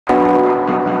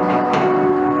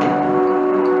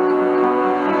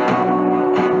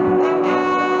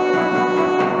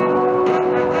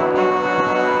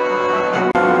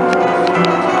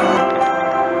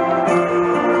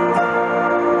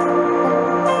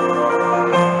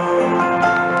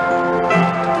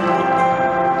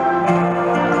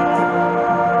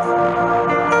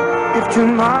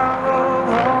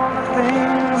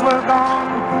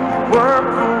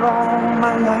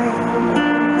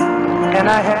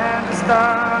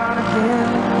start again,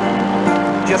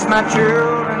 just my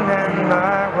children and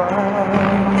my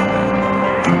wife.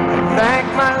 Thank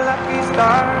my lucky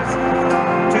stars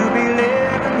to be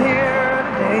living here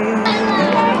today,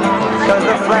 'cause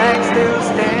the flag still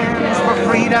stands for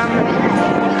freedom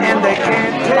and they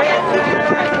can't take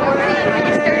that away.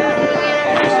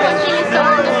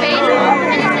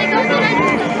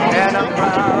 And I'm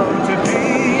proud to be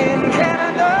in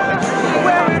Canada,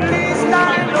 where at least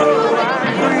I know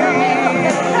I'm free.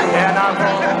 And I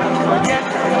won't forget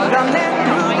the men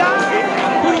who died,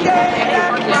 who gave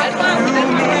that right to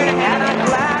me. And I'm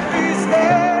glad we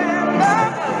stand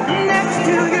up next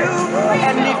to you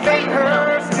and defend her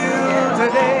still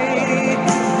today.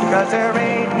 'Cause there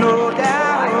ain't no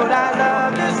doubt I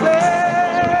love this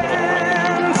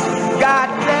land. God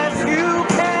bless you,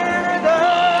 Canada.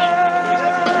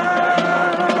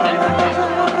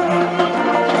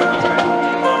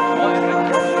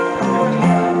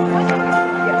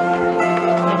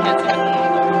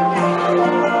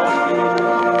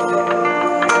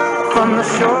 From the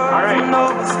shore of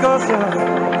Nova Scotia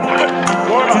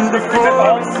to the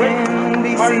forts in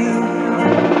B.C.,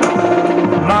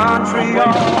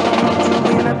 Montreal to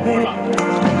Winnipeg,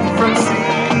 from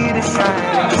sea to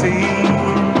shining sea.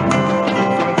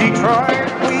 From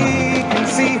Detroit we can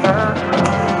see her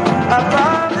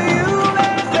above the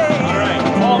USA.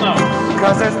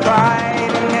 'Cause there's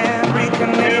pride in every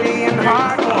Canadian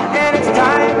heart, and it's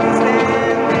time to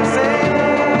stand and say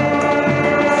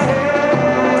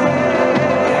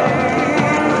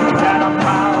that I'm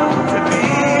proud to be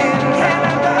in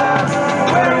Canada,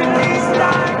 where at least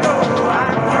I go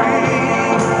I'm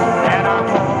free. And I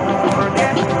won't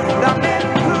forget the men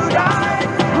who died,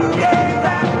 who gave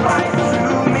that right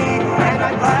to me. And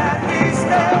I'm glad we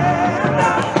stand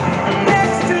up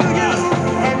next to you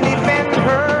and defend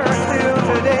her still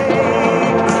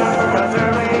today. 'Cause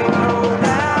there ain't no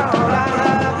doubt I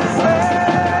love this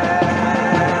land.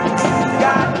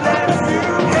 God bless you,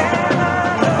 Canada.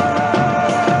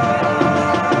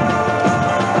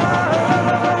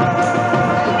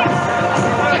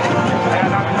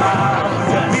 And I'm proud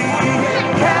to be in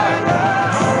Canada,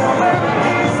 where at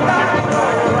least I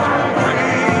know I'm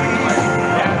free.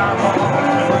 And I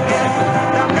won't forget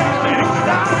the men who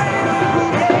died, who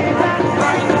gave that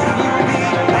right to me.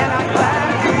 And I'm glad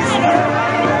we stand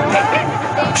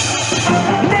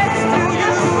next to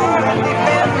you and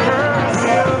defend her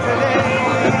still today.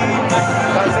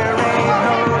 'Cause there ain't no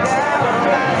doubt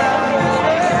I love this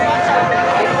land.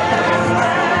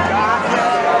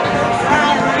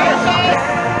 God bless you.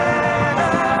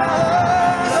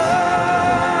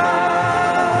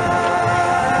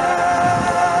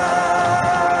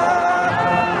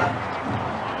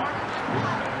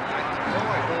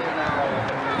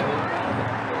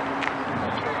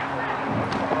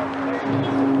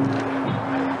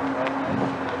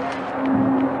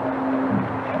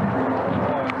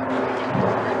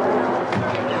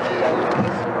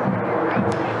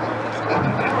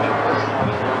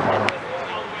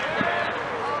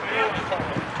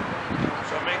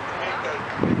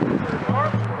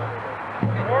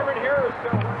 Norman here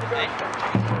is going to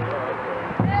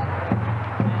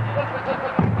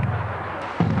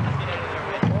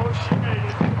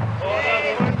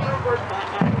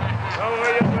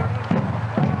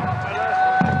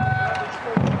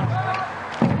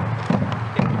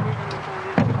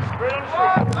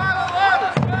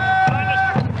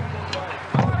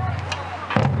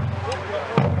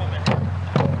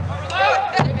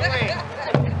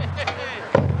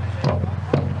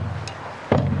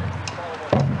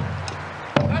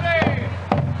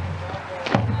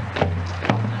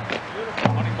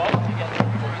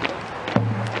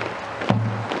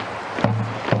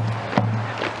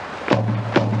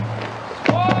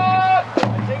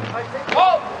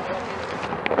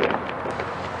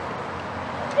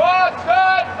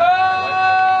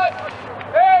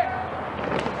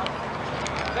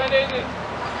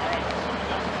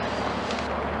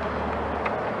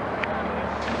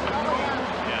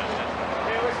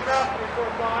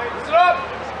Listen up!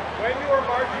 When you are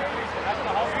marching,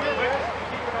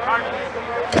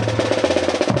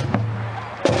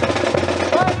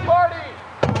 party!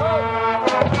 Go!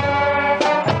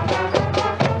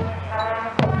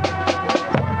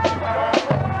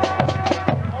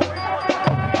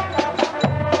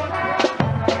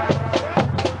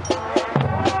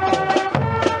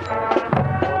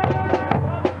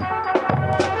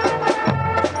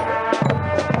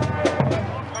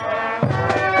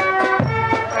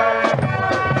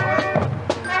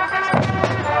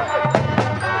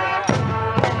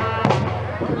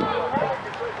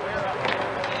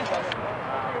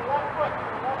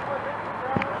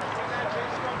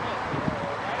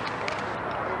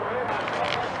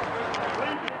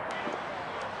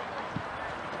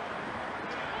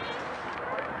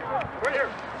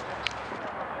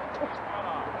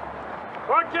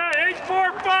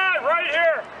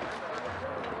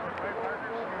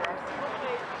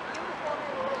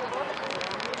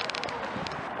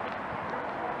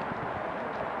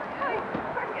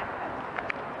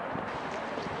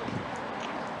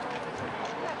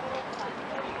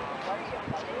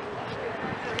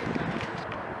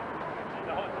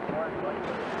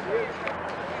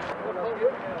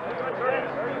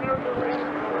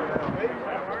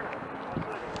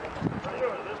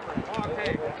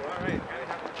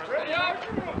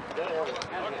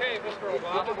 Please,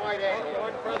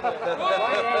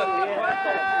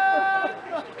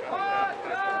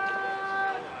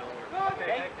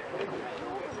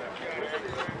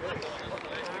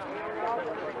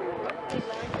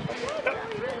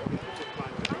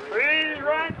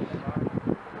 rank.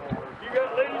 You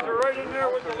got ladies are right in there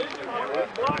with the leaders on the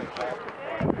block.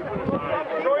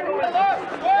 Join the left.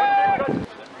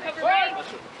 Cover right.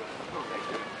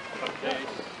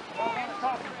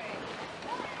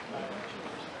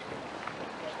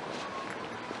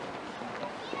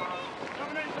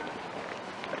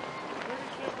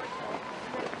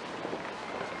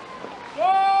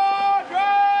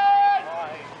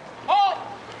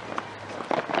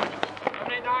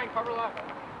 Cover left.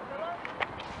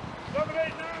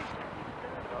 789.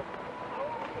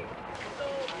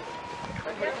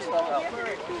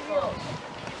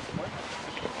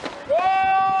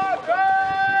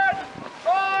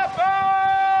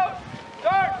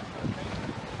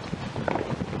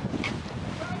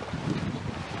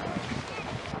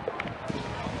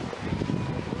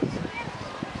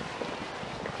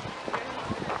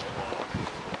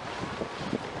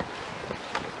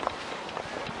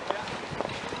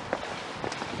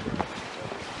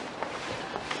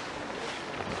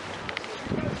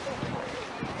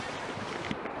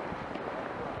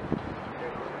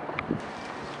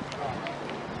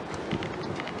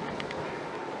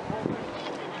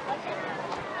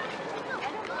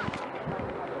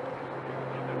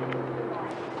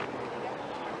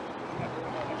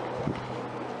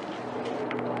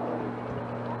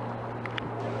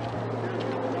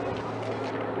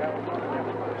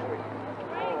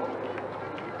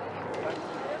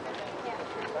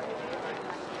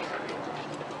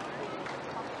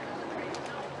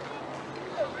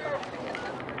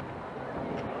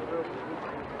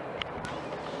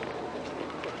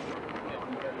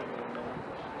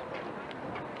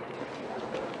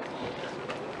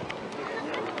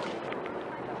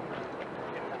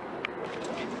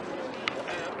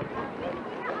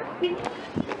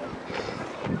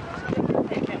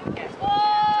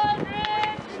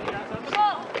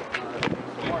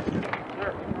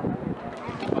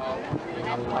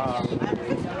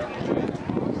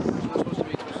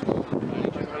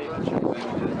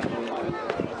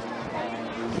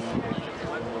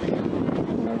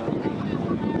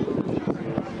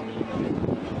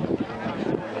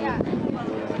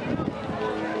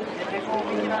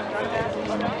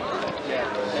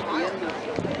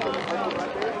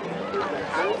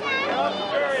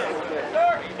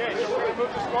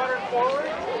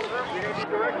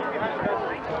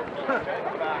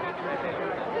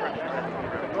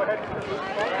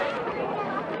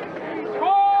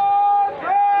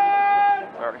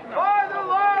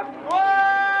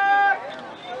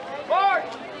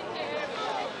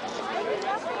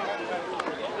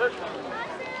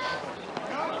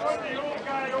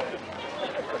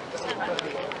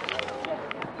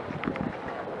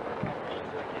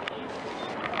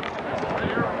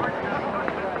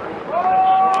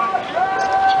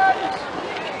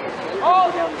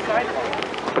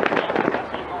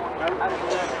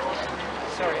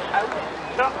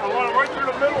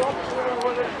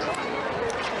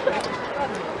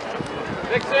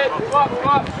 Fix it. Move up, move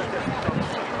up.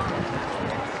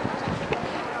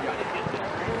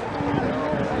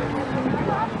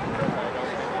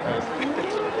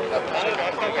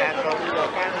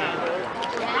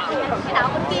 Cái nào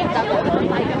bên kia hay vô bên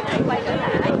quay trở lại.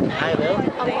 Ai nữa?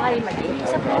 Ông quay mà chỉ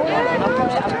sắp nối.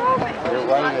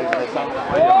 Quay vậy xong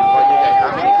quay như vậy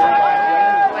hả?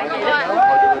 Quay vậy đó.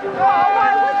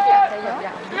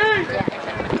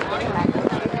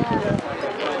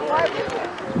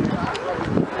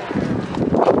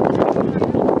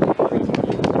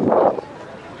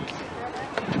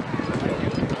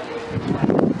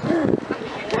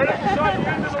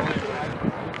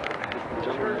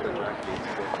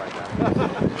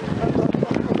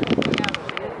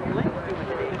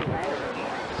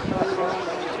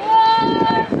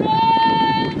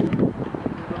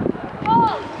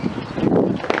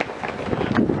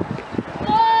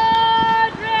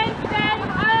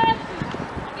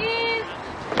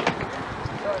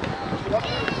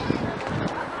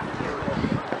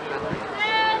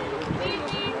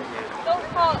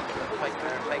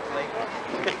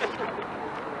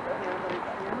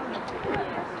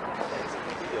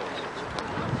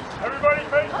 Everybody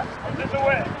face this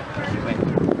way.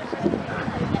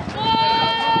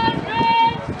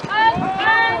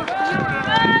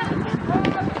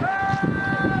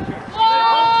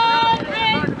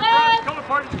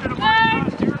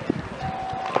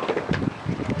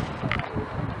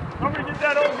 Somebody get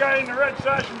that old guy in the red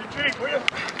sash in the cheek, will you?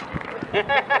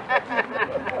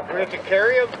 We have to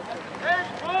carry him?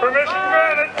 Permission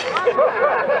granted.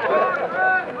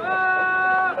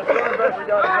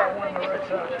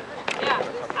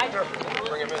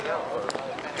 Bring him in now.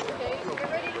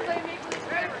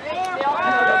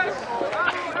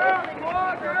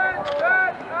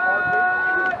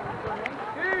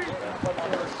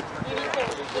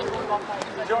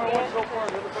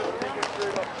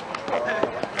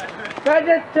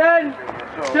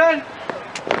 Ten.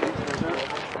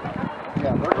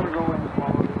 Yeah, they're going to go in and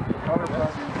follow.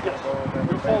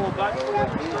 You'll follow back.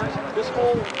 This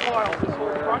whole file, this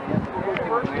whole front, will go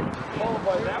first, followed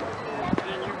by them, and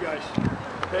then you guys.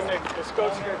 Then the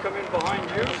scouts are going to come in behind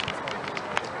you.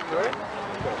 Right?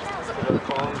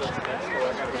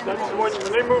 That's the one,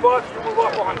 when they move off, you move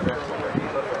off behind them.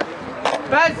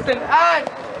 West and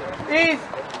east.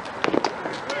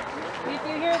 Did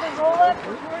you hear the roll up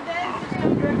before that? Just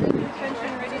come directly to attention,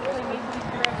 ready to play maybe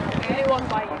direction. They won't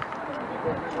bite you.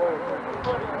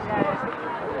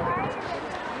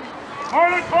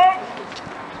 Morning, folks!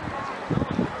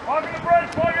 Welcome to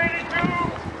Bridge 182.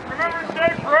 Remember to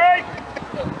stay free.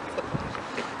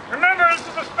 Remember, this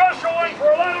is a special one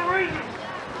for a lot of reasons.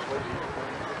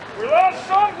 We lost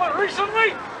someone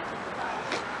recently,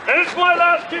 and it's my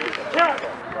last kick at the cat.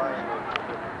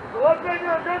 So let's make it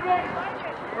a good one.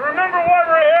 And remember why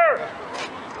we're here.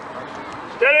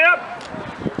 Steady up.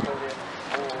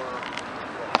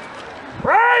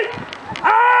 Right!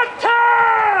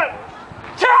 Attack!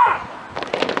 Chop!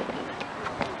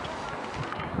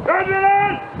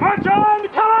 Gentlemen, march on to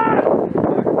come!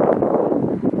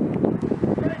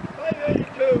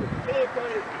 582,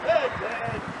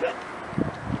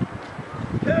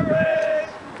 Carry!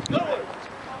 Going!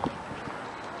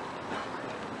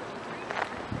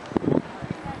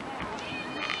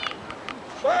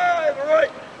 Five, all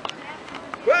right!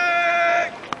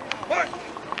 Quick! March!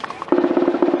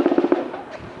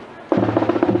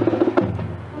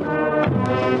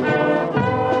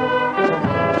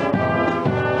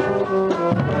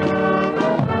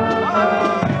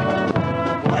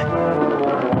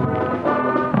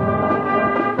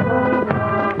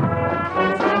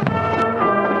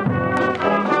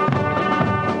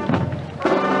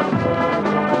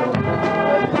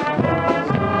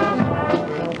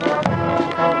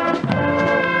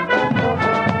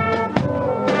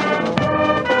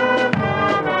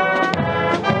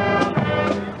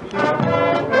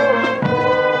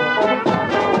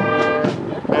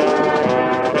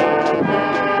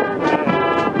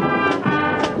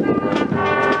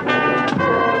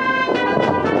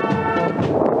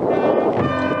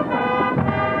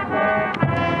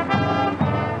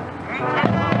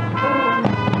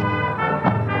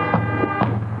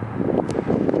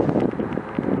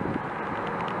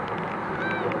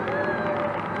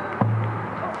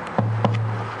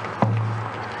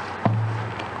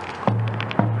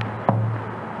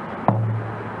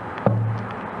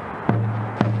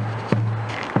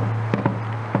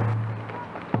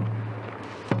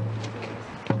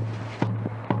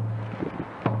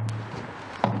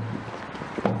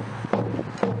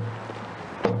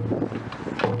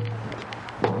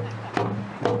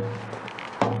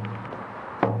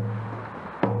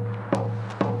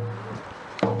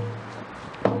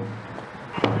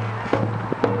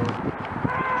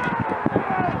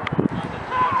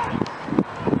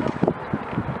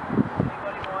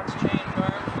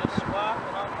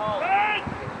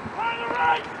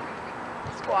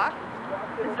 Squawk?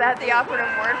 Is that the operative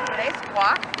word for today?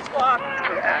 Squawk? Squawk.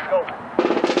 Yeah, go.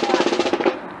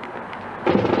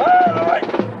 All right!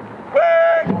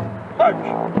 Quick! March!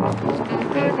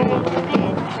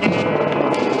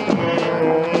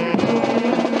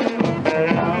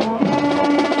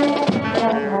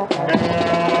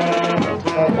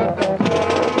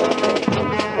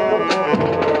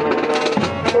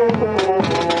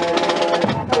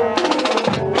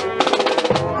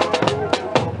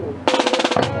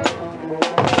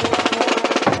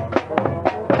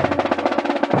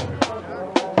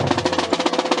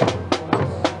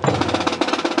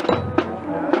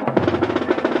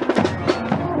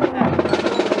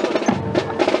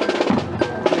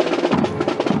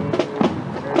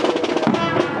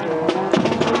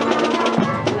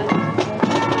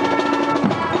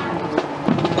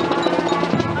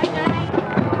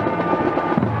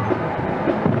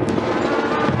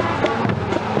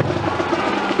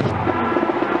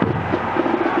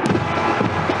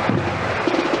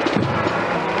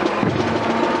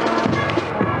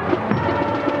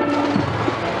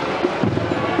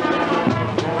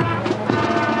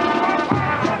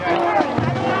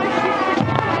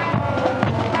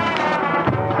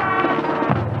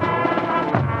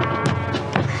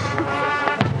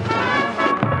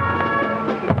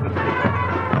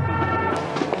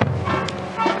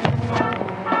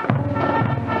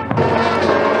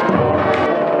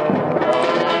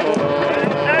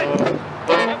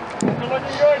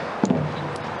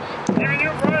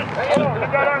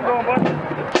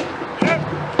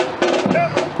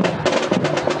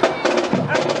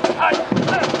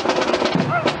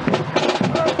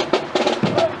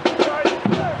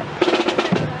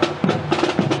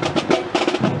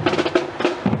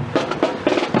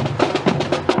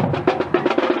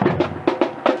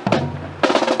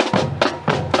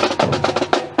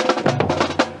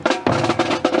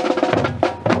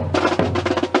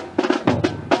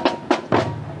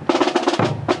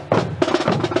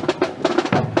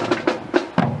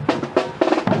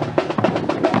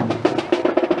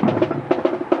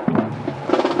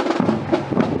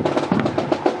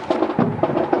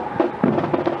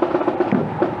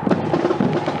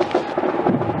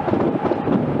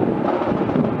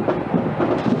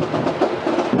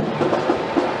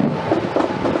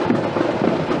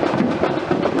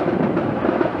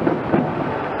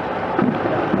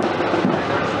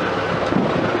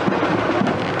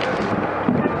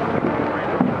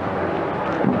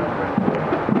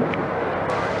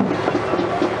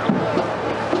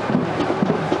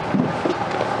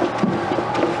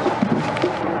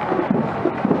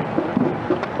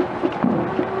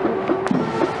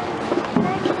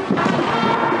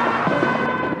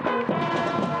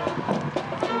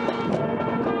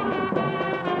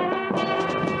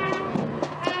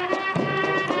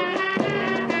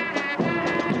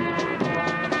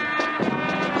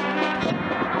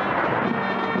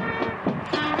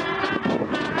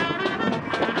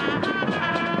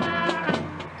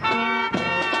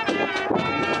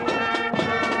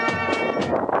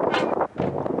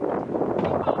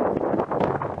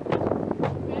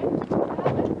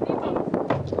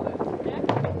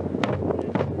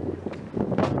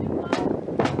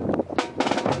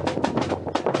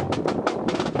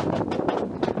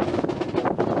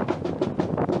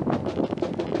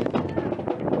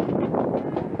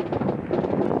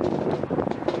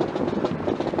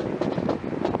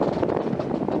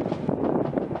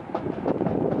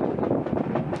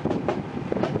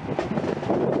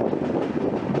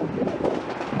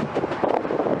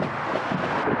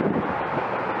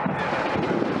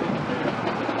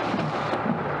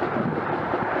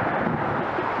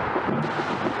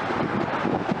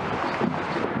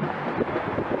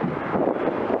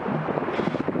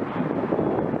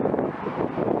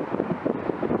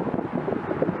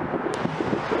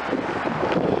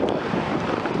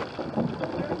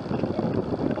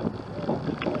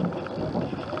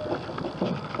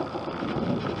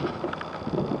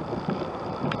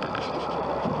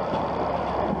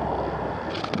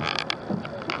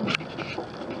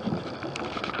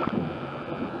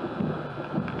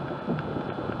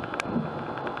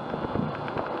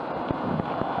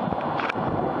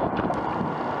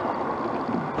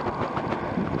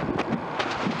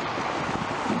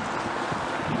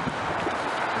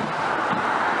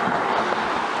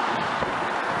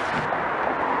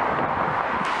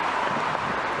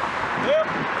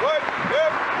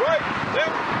 Right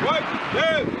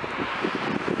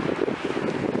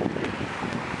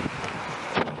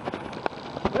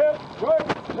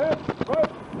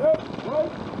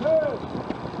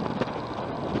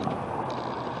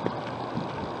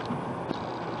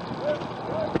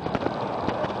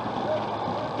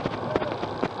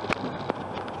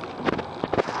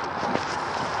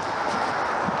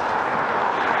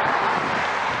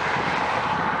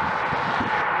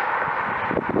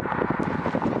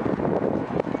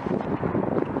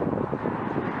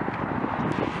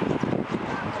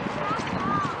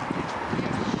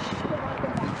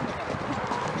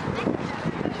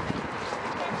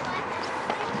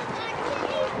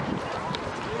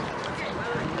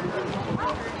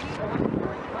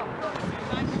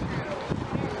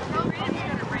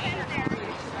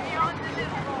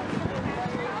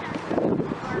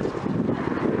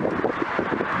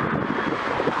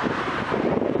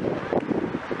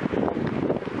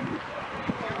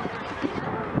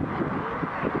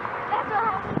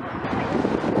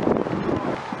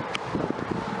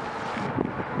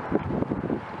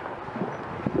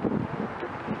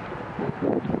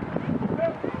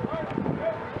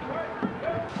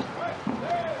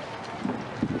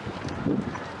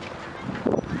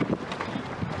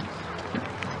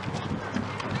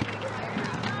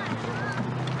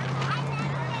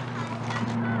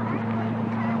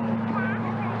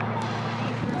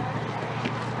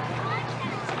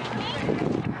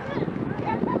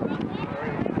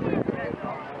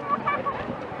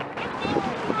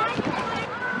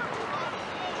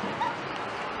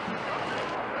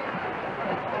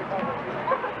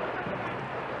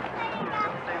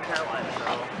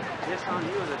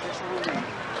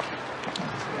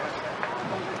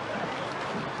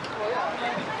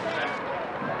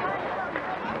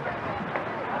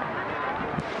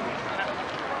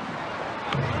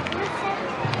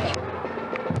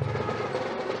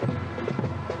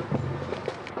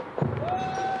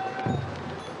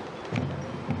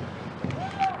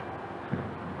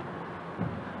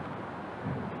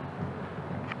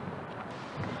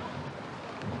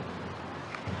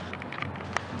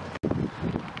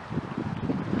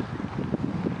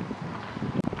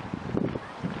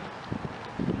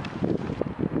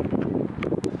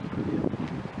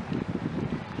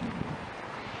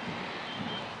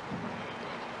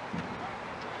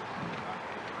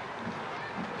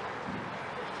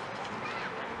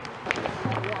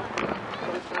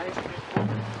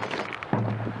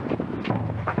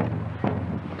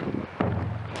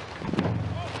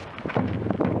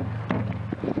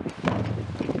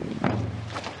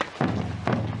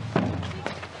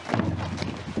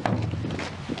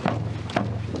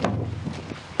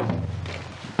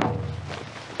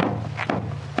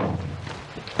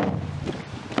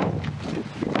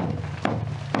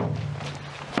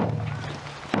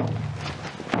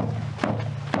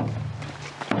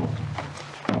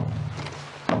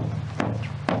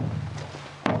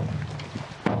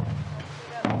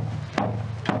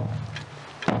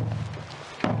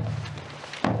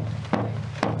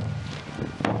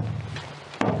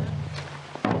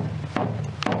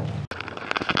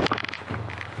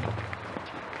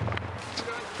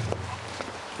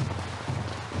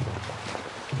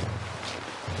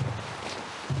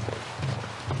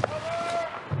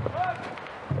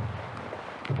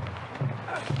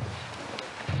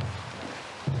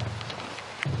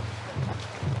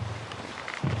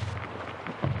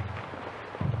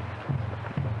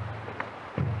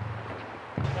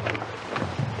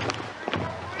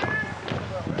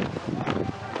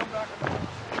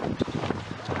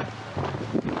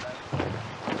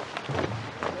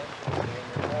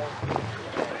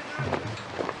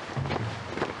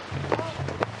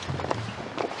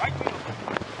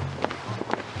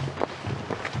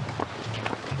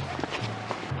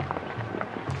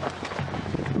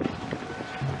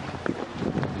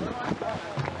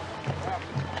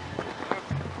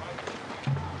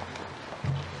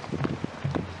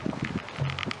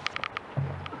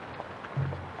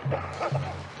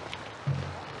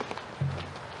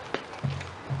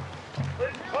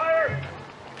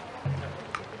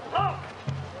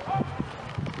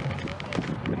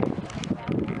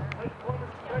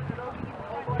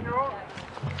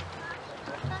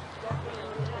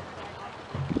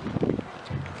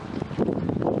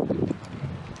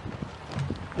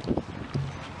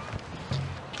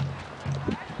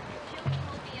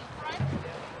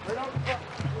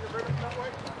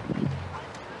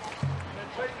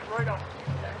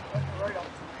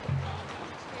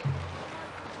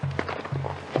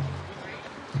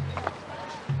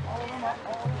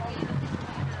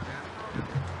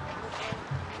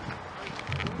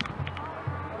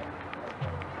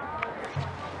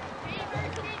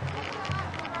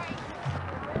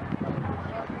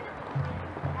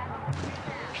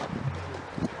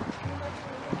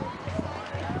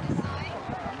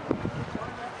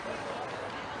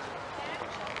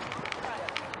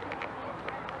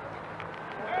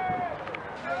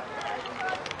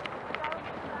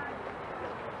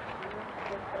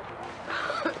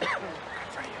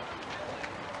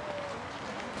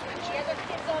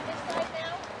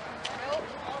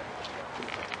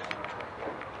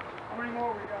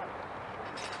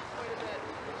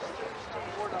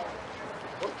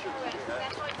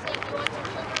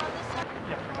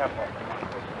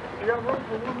You got room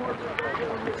for one more thing.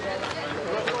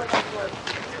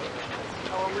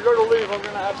 Now, when we go to leave, I'm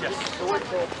going to have to wait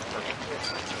till.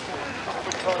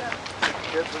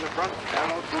 Kids in the front,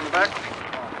 animals in the back.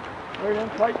 Right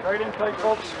in tight,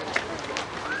 folks.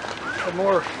 Some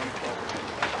more.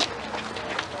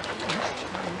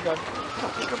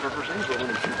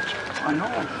 I know.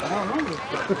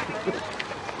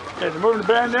 Okay, they're moving the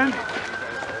band in.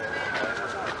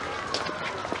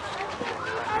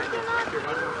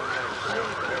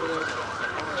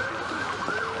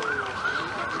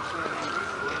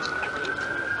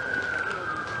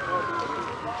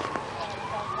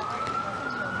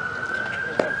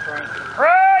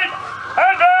 Right!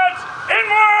 Advance!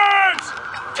 Inwards!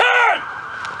 Turn!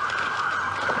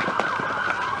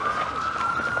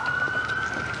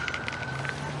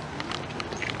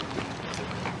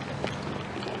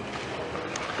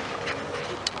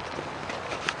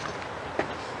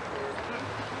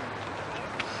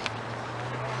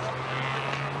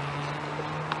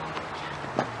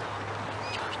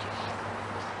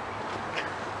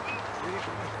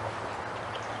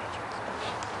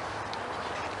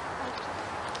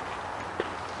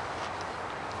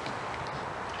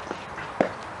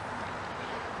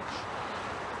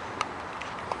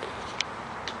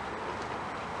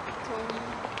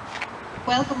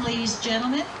 Welcome, ladies and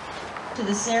gentlemen, to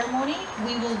the ceremony.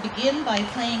 We will begin by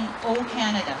playing O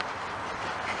Canada.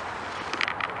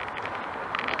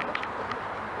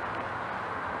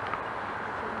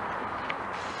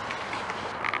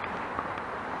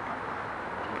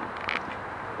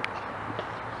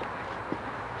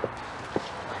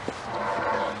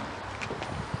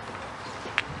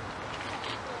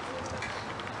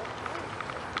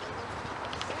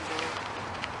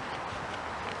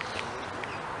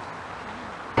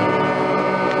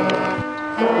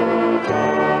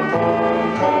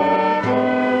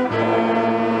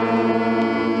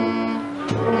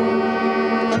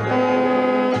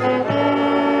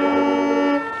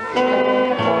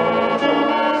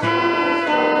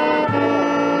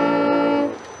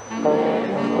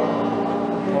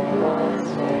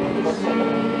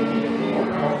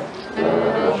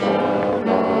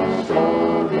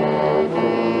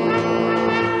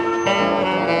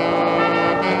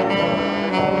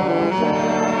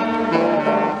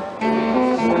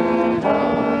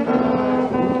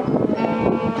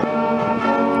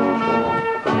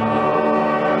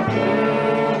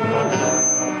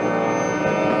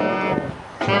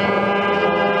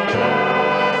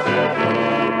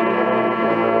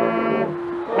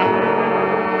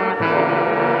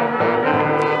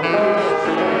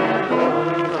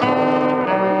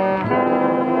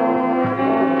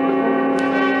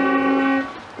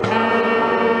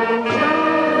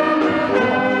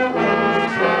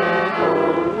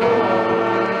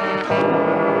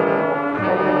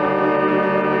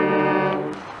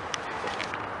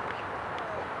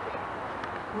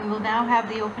 We will now have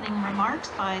the opening remarks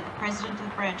by the President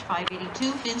of Branch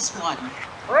 582, Vince Wadden.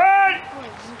 Right!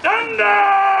 Stand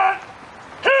down!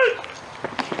 Hit!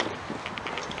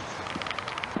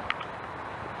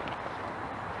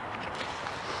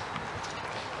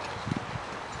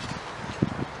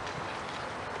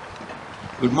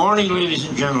 Good morning, ladies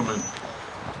and gentlemen,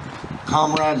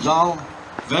 comrades all,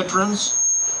 veterans.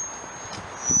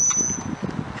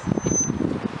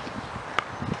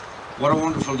 What a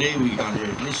wonderful day we got here.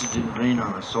 At least it didn't rain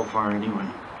on us so far anyway.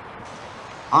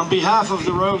 On behalf of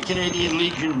the Royal Canadian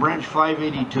Legion Branch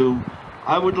 582,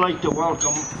 I would like to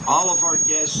welcome all of our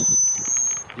guests,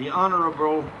 the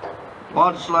Honourable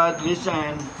Bodslad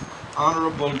Lisanne,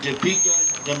 Honourable Deepika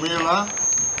Demirla,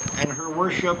 and Her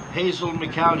Worship Hazel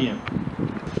McCallion,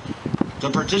 the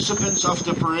participants of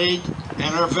the parade,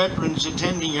 and our veterans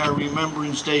attending our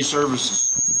Remembrance Day services.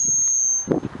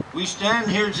 We stand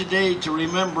here today to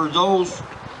remember those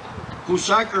who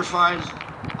sacrificed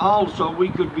all so we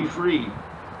could be free.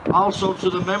 Also to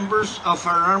the members of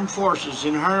our armed forces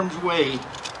in harm's way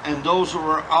and those who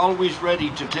are always ready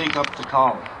to take up the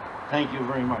call. Thank you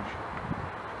very much.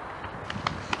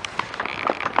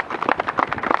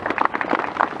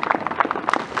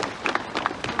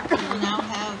 We will now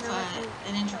have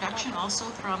an introduction also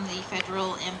from the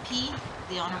federal MP,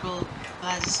 the Honourable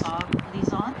Bodslad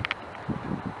Lisanne.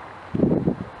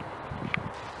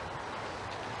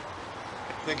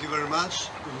 Thank you very much.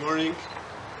 Good morning,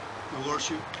 Your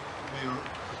Worship, Mayor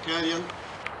Arcadian,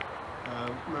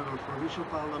 Member of Provincial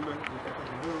Parliament,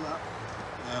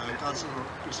 Councillor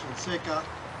Chris Fonseca,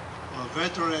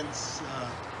 veterans,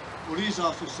 police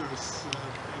officers,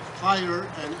 fire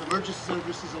and emergency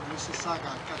services of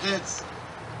Mississauga, cadets,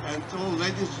 and all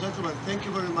ladies and gentlemen, thank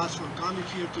you very much for coming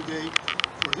here today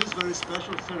for this very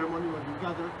special ceremony when we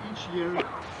gather each year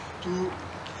to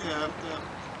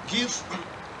give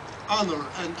honor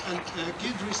and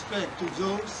give respect to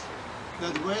those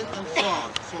that went and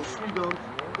fought for freedom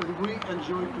that we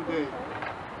enjoy today.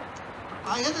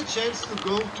 I had a chance to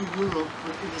go to Europe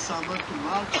in the summer to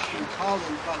march in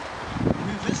Holland, but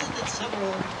we visited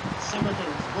several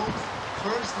cemeteries, both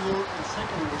First War and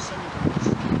Second War cemeteries.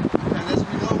 And as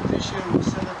we know, this year we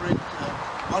celebrate the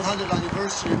 100th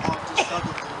anniversary of the start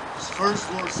of the First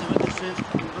War, 75th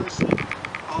anniversary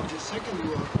of the Second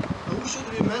War. And we should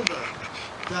remember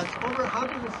that over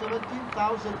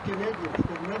 117,000 Canadians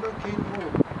that never came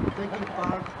home, taking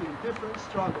part in different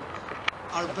struggles,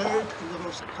 are buried in the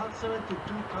most 72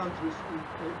 countries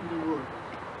in the world.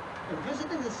 And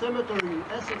visiting the cemetery in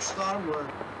Essex Farm, where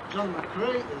John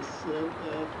McCrae is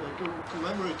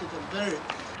commemorated and buried,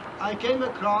 I came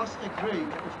across a grave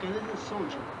of a Canadian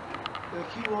soldier.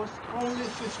 He was only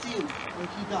 15 when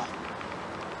he died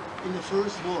in the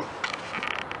First War.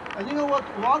 And you know what?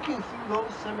 Walking through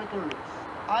those cemeteries,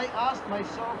 I asked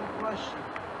myself a question.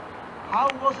 How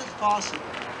was it possible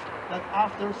that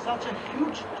after such a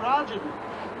huge tragedy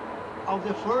of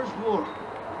the First War,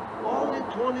 only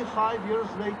 25 years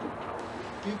later,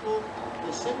 people,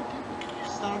 the same people,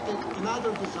 started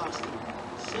another disaster,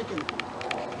 Second War.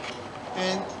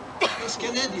 And as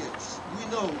Canadians, we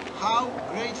know how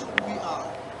grateful we are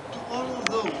to all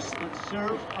of those that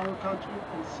served our country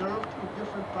and served in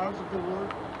different parts of the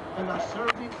world and are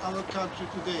serving our country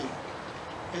today.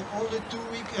 And only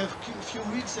a few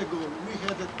weeks ago, we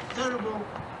had a terrible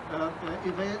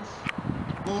events,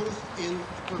 both in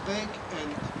Quebec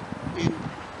and in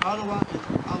Ottawa, at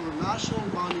our national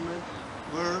monument,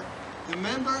 where the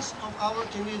members of our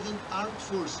Canadian Armed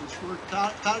Forces were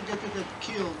targeted and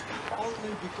killed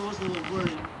only because they were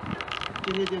wearing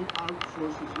Canadian Armed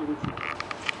Forces uniform.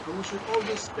 And we should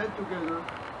always stand together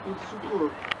in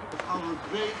support of our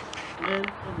great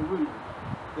men and women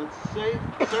that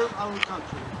serve our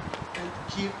country and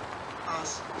keep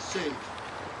us safe.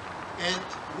 And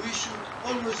we should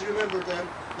always remember them,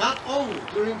 not only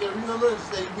during the Remembrance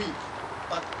Day week,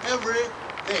 but every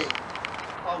day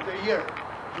of the year.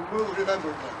 We will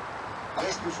remember them,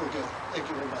 lest we forget. Thank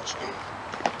you very much.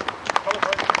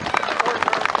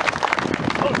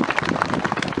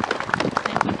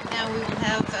 Now we will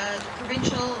have the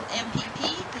provincial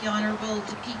MPP, the Honourable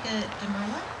Topeka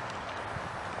Demerla.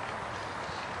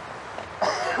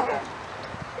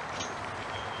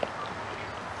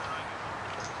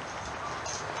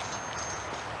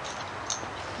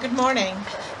 Good morning.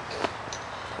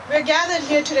 We're gathered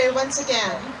here today once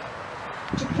again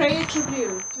to pay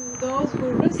tribute to those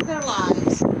who risked their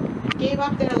lives, gave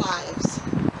up their lives,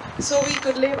 so we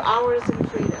could live ours in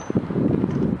freedom.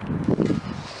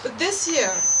 But this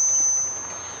year,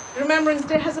 Remembrance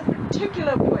Day has a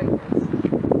particular poignancy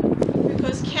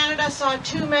because Canada saw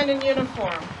two men in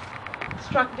uniform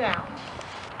struck down.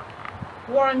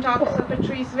 Warrant Officer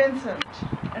Patrice Vincent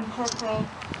and Corporal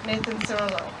Nathan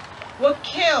Cirillo were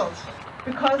killed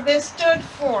because they stood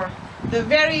for the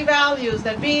very values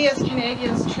that we as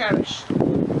Canadians cherish: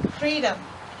 freedom,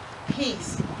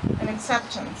 peace, and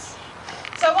acceptance.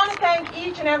 So I want to thank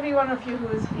each and every one of you who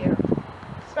is here,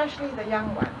 especially the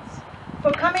young ones,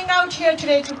 for coming out here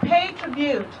today to pay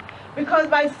tribute, because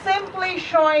by simply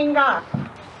showing up,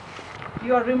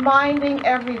 you are reminding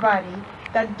everybody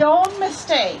that don't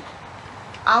mistake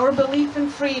our belief in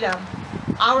freedom,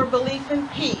 our belief in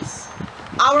peace,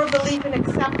 our belief in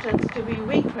acceptance to be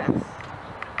weakness,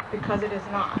 because it is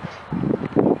not.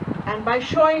 And by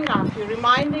showing up, you're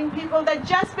reminding people that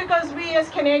just because we as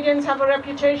Canadians have a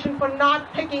reputation for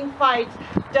not picking fights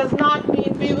does not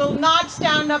mean we will not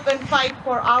stand up and fight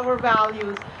for our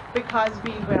values, because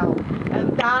we will.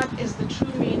 And that is the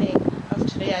true meaning of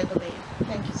today, I believe.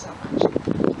 Thank you so much.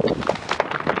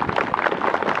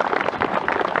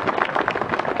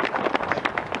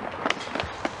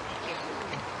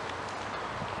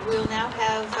 We'll now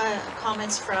have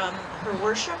comments from Her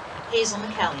Worship, Hazel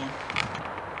McCallion.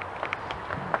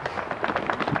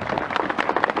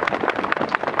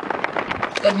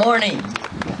 Good morning.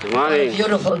 Good morning. What a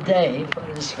beautiful day for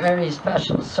this very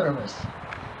special service.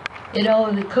 You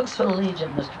know, the Cooksville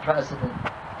Legion, Mr. President,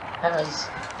 has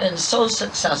been so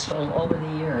successful over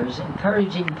the years,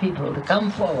 encouraging people to come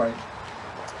forward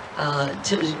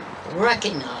to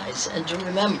recognize and to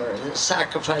remember the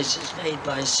sacrifices made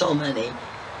by so many,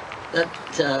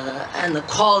 and the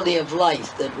quality of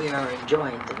life that we are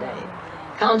enjoying today.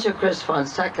 Councillor Chris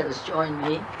Fonseca has joined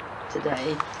me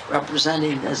today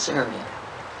representing this area.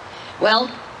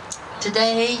 Well,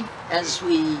 today, as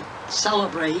we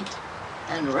celebrate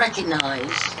and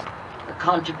recognize the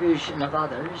contribution of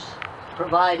others,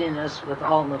 providing us with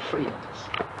all the freedoms.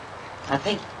 I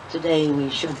think today we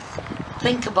should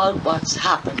think about what's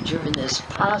happened during this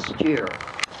past year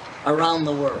around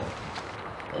the world,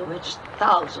 in which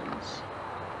thousands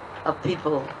of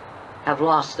people have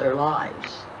lost their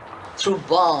lives through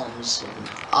bombs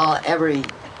and every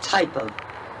type of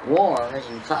war,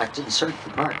 in fact, in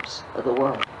certain parts of the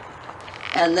world.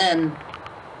 And then,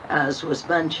 as was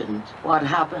mentioned, what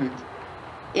happened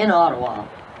in Ottawa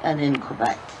and in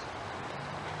Quebec.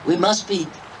 We must be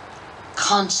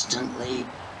constantly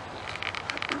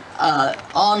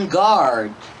on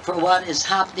guard for what is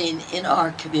happening in our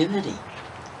community,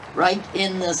 right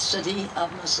in the city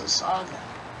of Mississauga,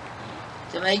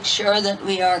 to make sure that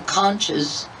we are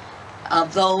conscious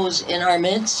of those in our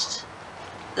midst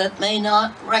that may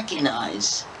not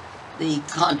recognize the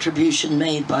contribution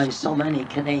made by so many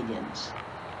Canadians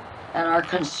and are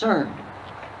concerned.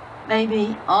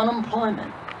 Maybe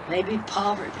unemployment, maybe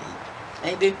poverty,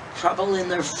 maybe trouble in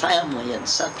their family,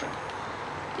 etc.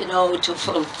 You know, to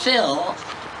fulfill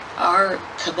our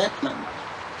commitment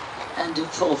and to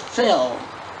fulfill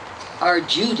our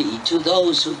duty to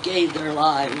those who gave their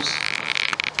lives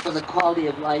for the quality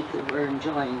of life that we're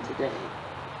enjoying today.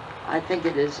 I think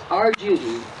it is our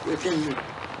duty within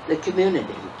the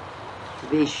community to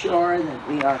be sure that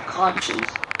we are conscious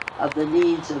of the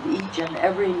needs of each and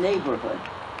every neighborhood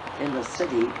in the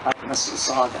city of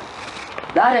Mississauga.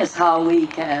 That is how we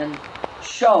can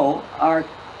show our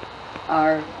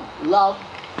love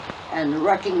and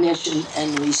recognition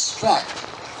and respect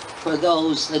for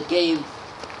those that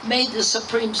made the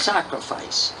supreme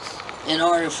sacrifice in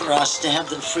order for us to have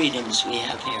the freedoms we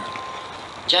have here.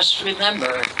 Just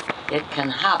remember, it can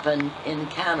happen in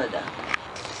Canada.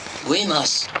 We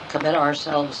must commit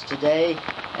ourselves today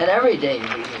and every day of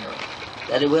the year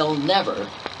that it will never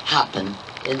happen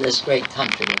in this great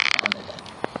country of Canada.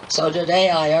 So today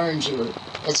I urge you,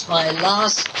 it's my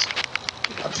last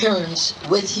appearance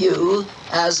with you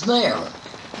as mayor,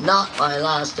 not my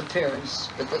last appearance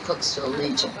with the Cooksville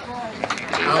Legion.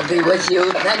 I'll be with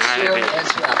you next year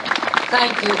as well.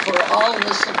 Thank you for all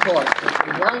the support of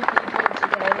the young people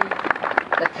today,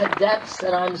 the cadets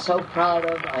that I'm so proud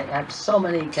of. I have so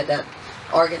many cadet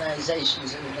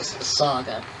organizations in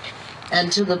Mississauga,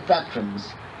 and to the veterans,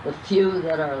 the few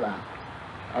that are left.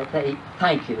 Okay,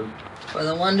 thank you for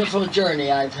the wonderful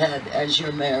journey I've had as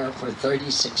your mayor for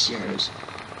 36 years.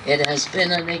 It has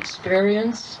been an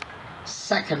experience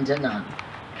second to none,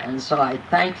 and so I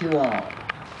thank you all,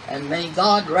 and may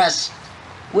God rest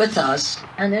with us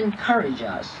and encourage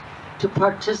us to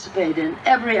participate in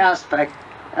every aspect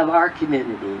of our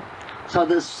community so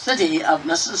the city of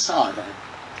Mississauga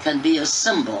can be a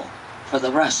symbol for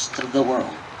the rest of the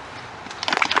world.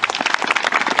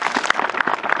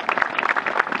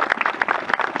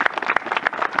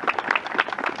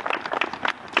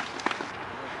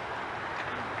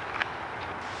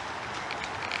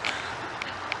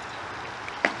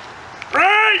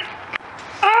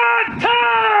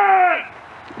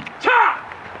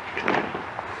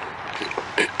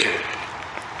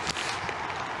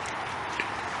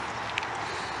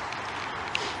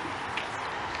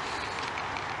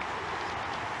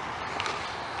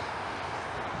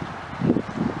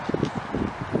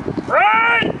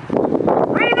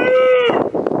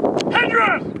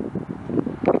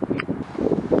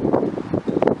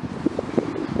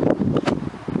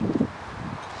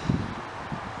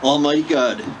 Almighty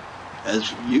God,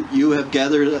 as you have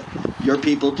gathered your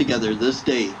people together this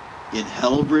day in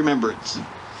hallowed remembrance,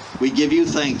 we give you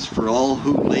thanks for all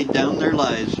who laid down their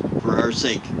lives for our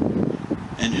sake,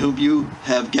 and whom you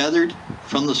have gathered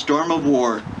from the storm of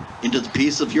war into the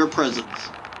peace of your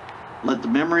presence. Let the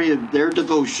memory of their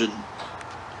devotion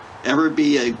ever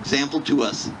be an example to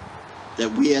us,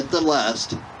 that we at the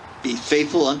last be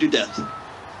faithful unto death,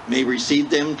 may receive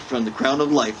them from the crown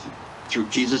of life, through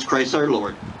Jesus Christ our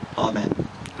Lord. Amen.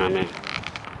 Amen.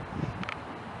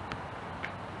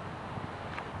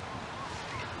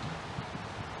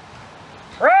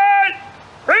 Right!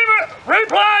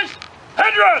 Replace!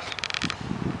 Headdress!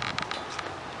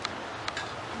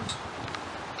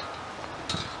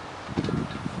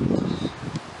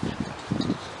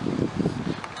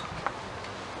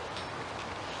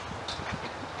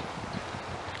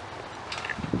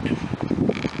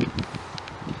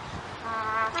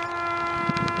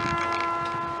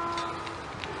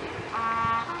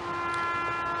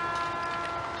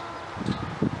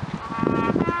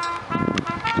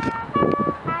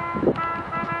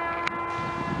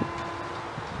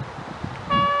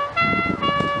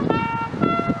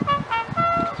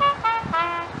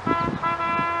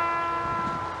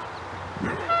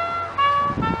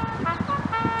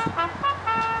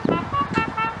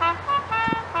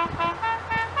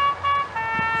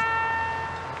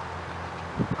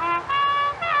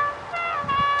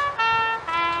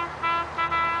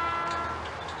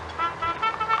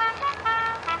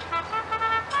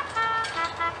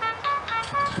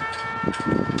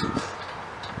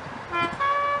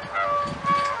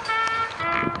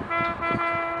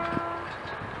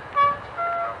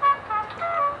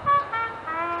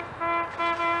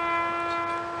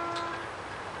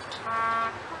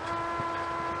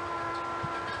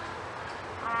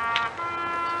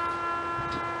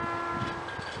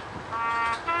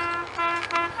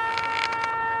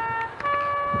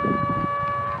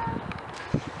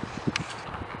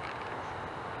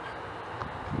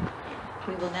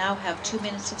 We will now have 2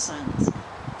 minutes of silence.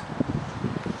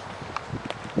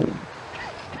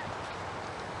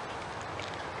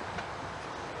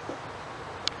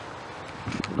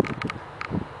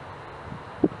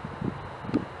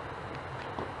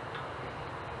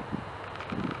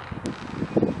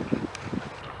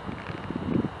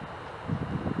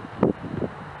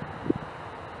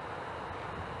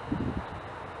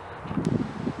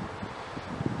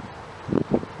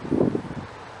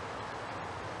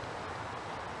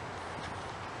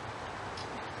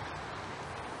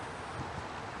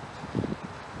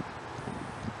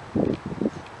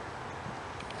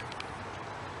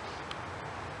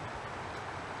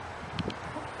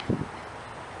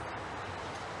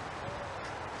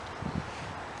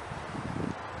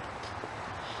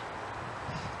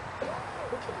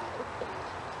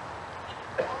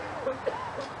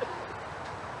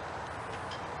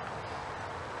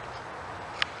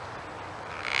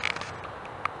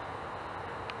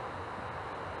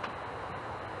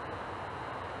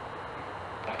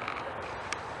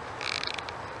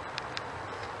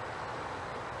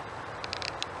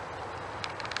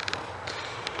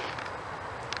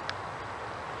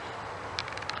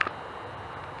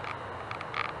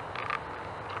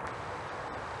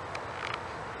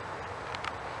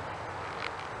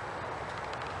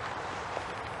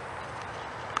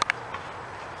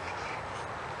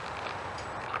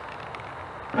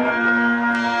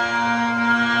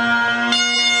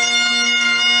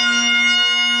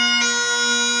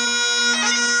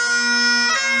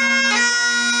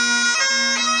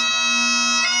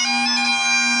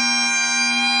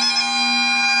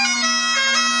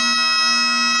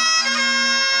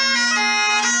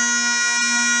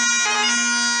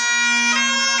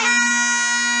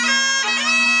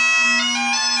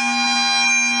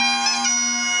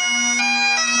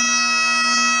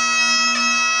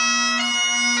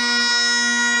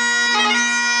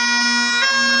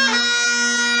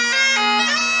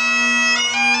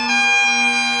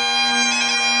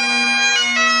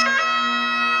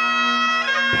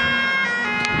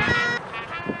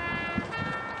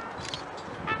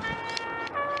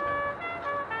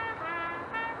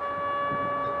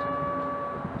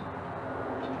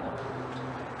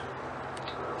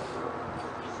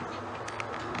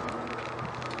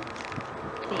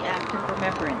 The act of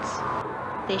remembrance.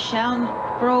 They shall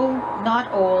grow not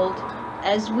old,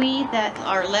 as we that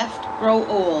are left grow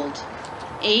old.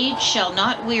 Age shall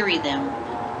not weary them,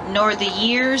 nor the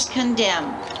years condemn.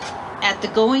 At the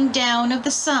going down of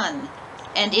the sun,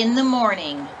 and in the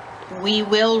morning, we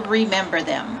will remember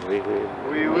them. We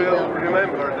will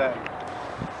remember them.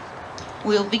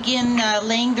 We'll begin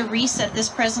laying the wreaths at this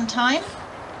present time.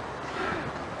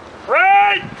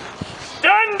 Right!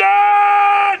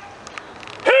 Standard!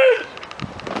 Hill!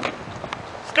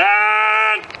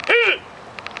 Stand! Hill!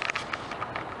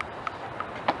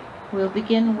 We'll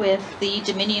begin with the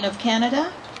Dominion of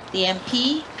Canada, the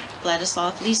MP,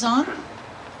 Vladislav Lizon.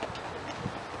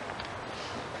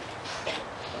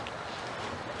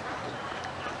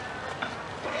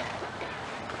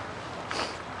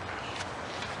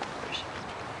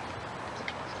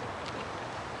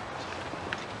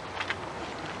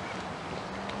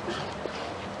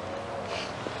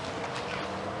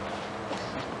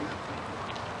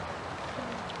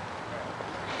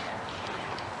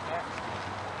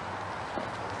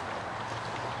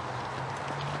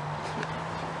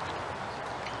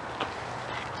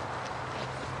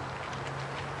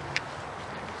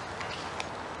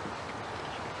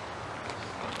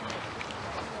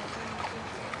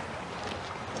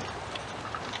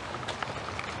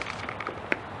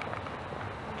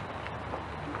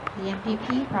 The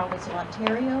MPP, Province of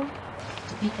Ontario,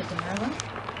 Topeka Demerla.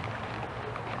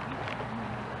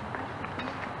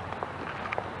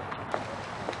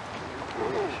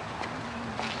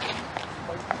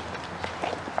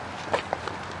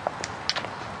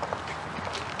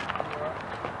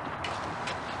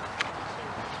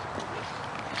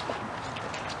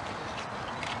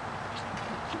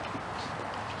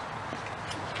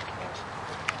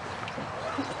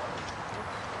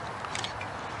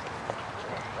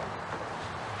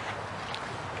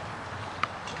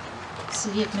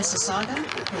 City of Mississauga,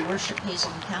 Her Worship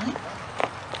Hazelton County.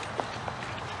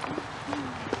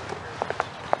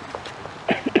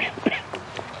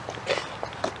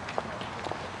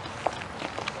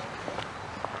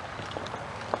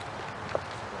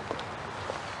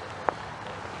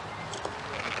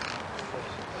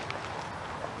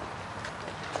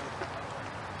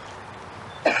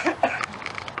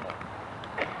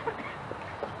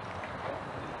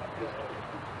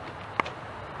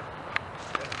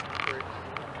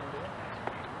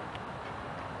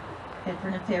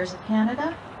 Veteran Affairs of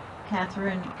Canada,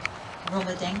 Catherine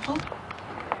Romadenko.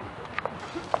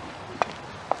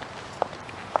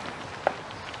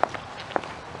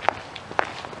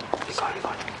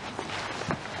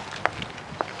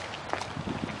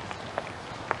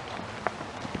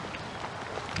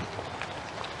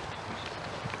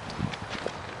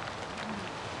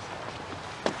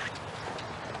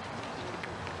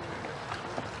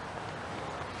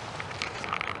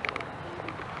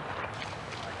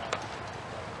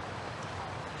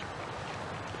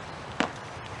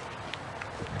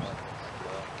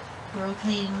 Royal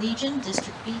Canadian Legion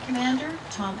District B Commander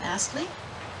Tom Astley.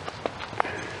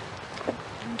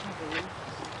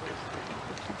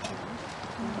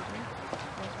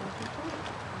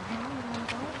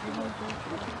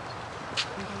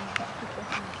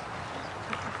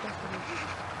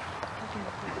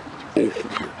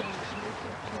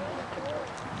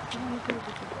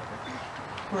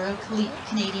 Royal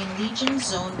Canadian Legion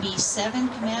Zone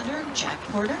B7 Commander Jack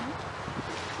Porter.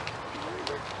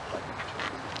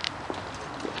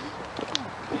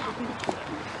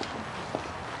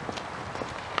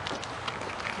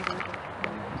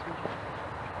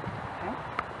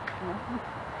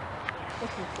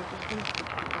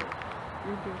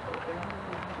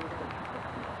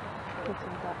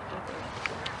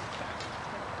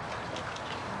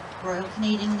 Royal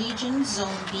Canadian Legion Zone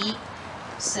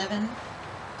B7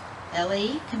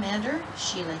 LA Commander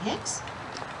Sheila Hicks.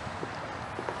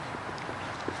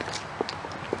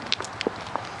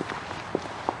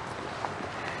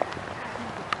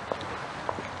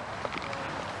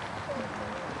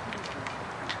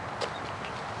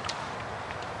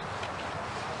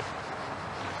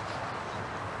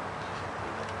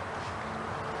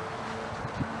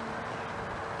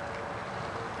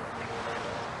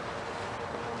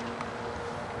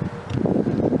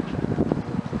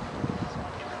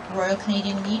 Royal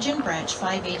Canadian Legion Branch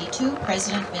 582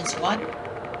 President Vince Watt.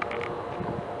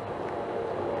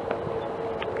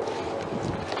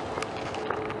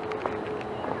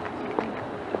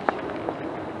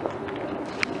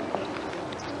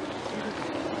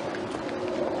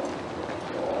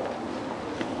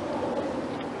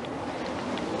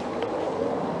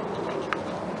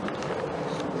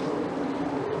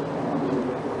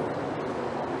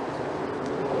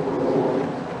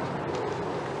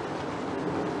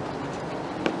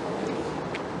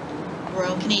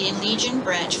 Royal Canadian Legion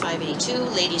Branch 582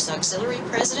 Ladies Auxiliary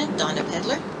President Donna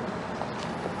Pedler.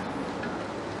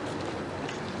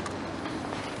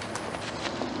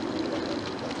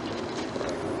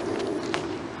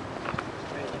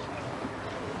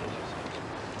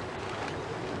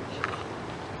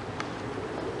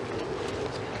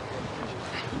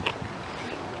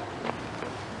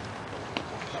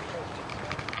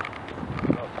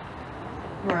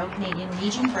 Royal Canadian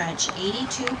Legion Branch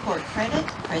 82 Port Credit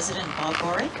President Bob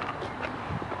Borick.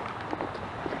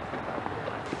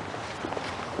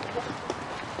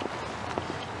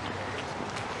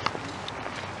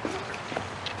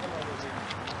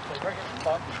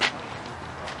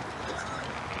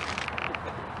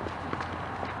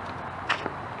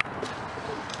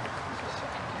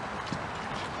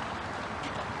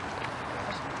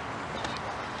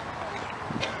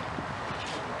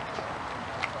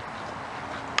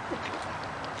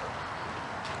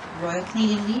 Royal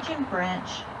Canadian Legion Branch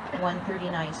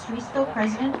 139 Streetsville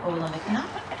President Ola McNutt.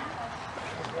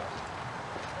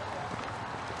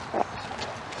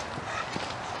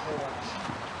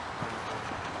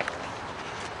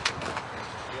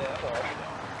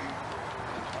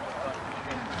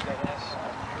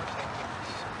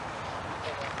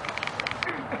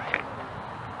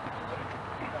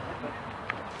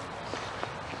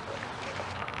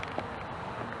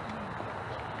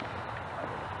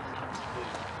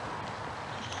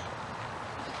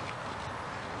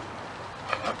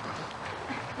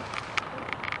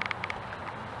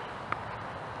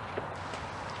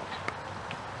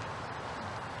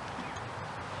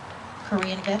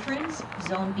 Korean Veterans,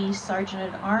 Zone B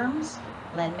Sergeant at Arms,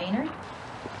 Len Maynard.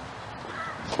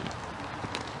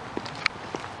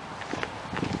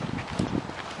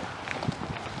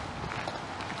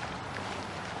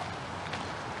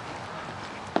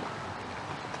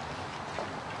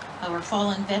 Our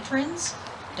fallen veterans,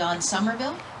 Don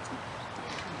Somerville.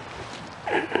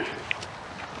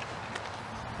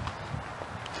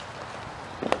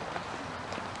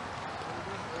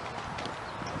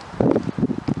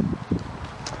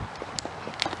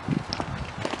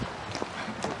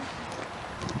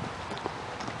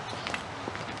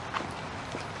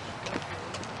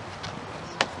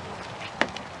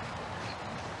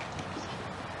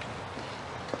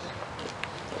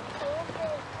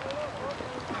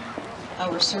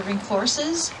 our serving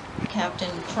forces,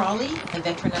 Captain Crawley, a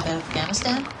veteran of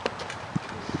Afghanistan.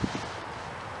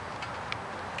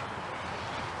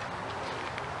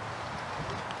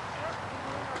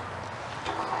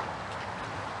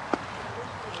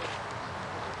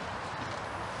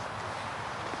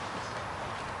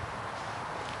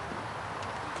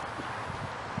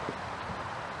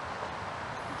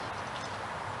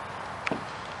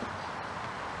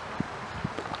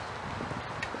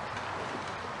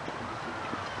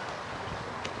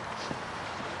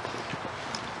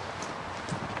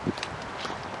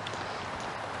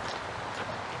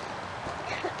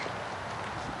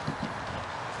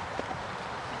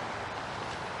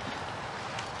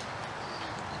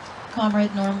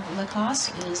 Comrade Norm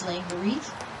Lacoste is laying the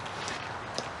wreath.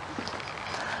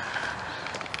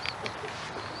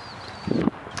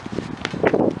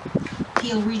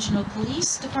 Peel Regional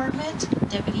Police Department,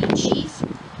 Deputy Chief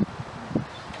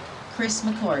Chris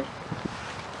McCord.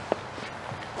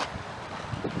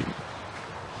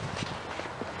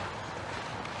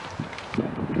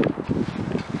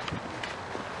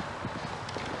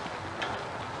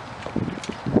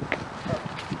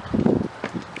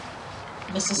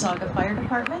 Mississauga Fire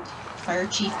Department, Fire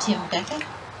Chief Tim Beckett.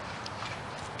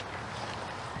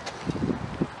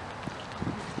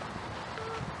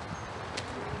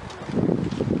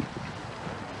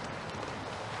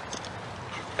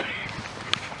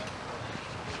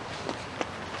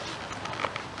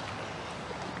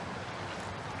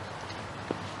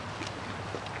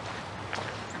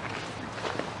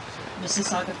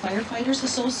 Mississauga Firefighters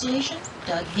Association,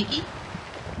 Doug Hickey.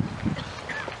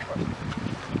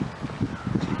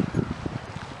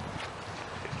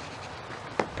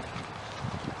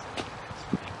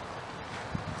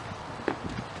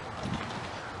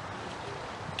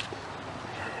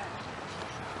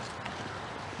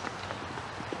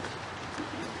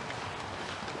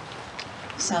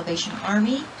 Salvation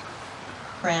Army,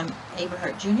 Graham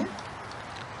Aberhart Jr.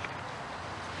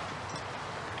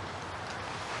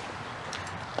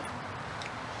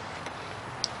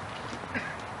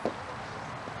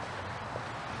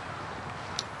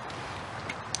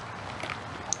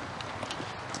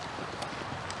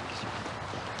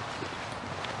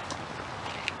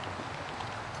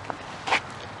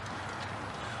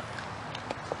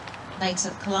 Knights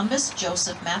of Columbus,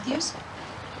 Joseph Matthews.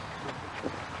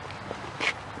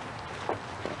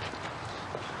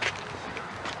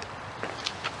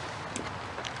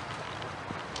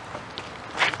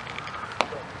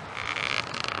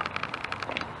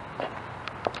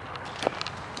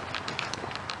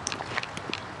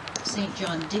 St.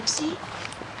 John Dixie,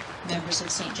 members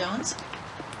of St. John's.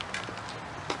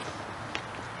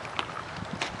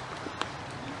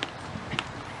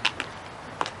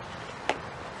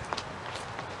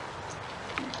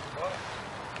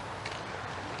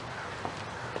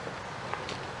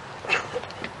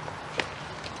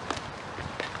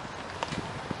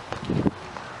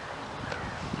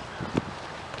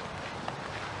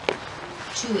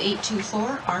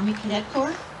 (2824) Army Cadet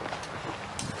Corps.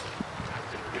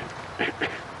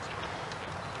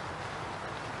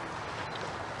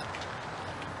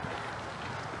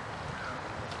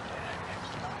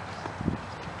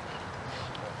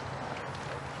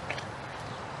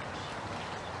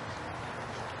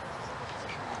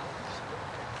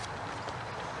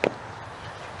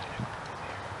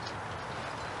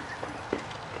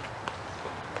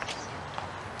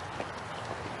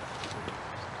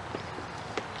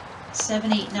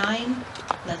 (789)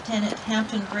 Lieutenant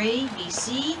Hampton Gray,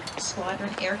 BC,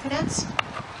 Squadron Air Cadets.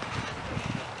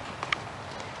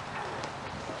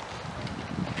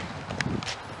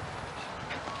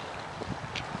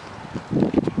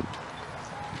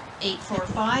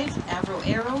 (845) Avro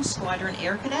Aero, Squadron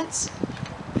Air Cadets.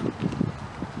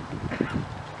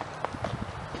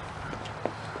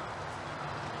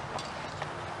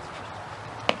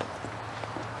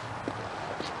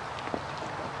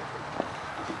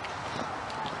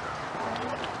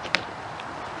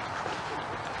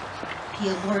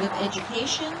 Peel Board of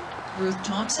Education, Ruth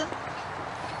Thompson.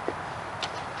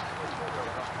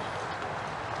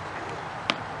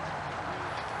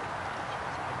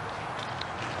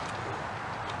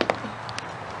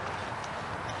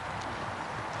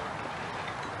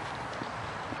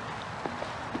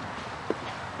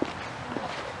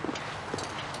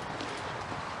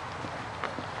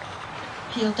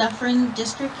 Peel Dufferin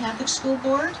District Catholic School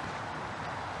Board.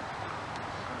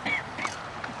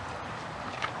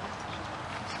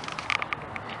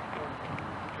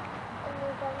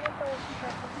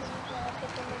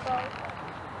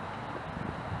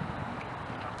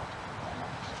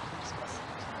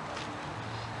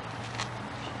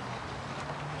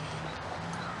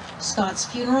 Scott's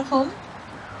Funeral Home,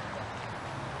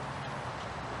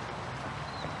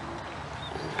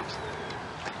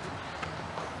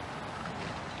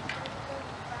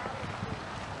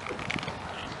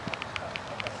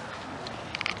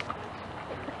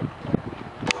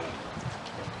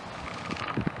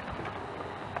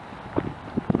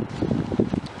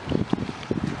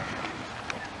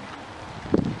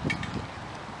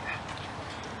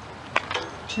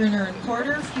 Turner and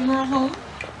Porter Funeral Home,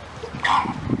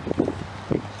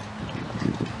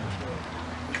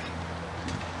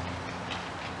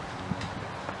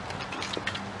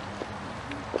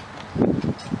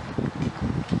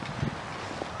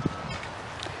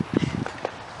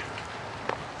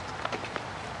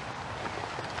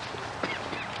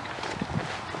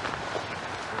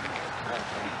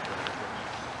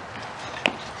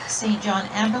 St. John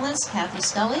Ambulance Kathy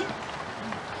Scully,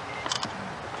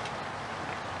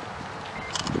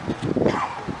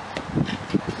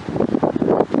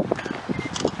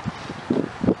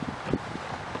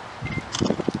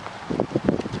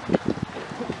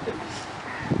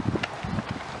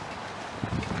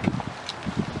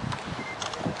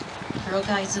 Girl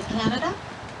Guides of Canada,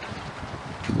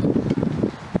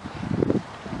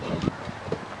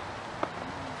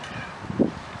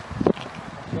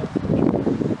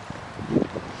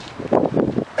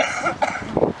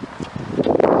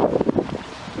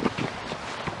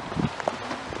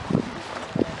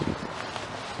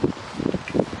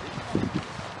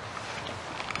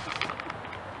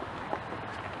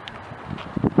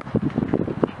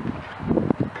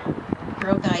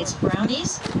 Girl Guides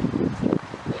Brownies,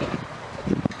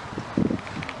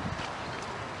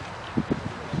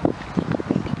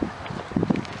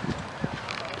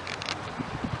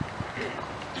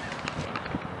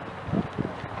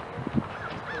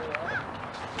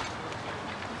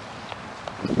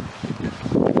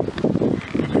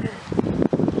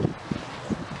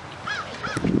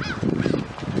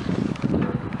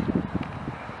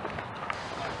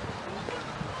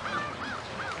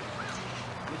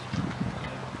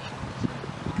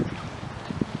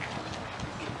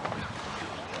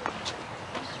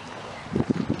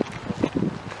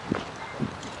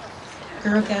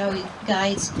 Girl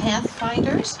Guides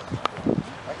Pathfinders,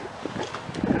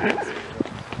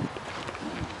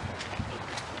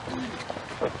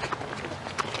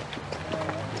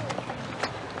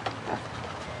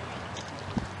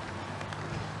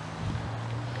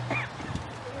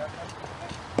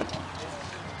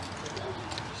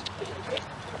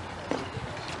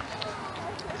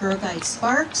 Girl Guides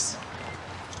Sparks,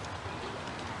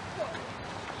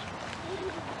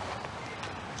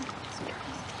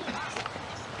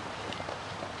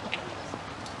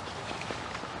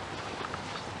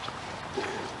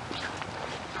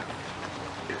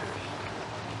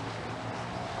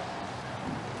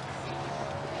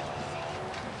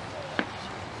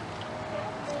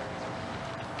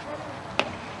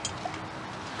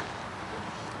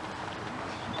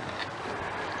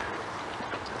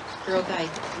 Girl Guide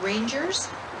Rangers,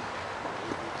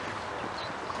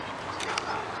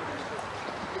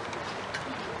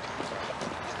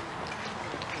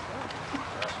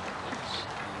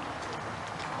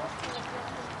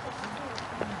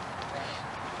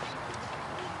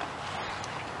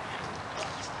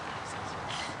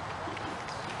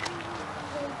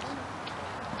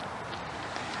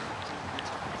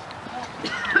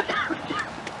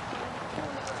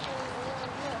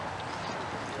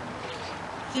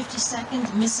 '52nd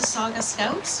Mississauga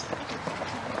Scouts,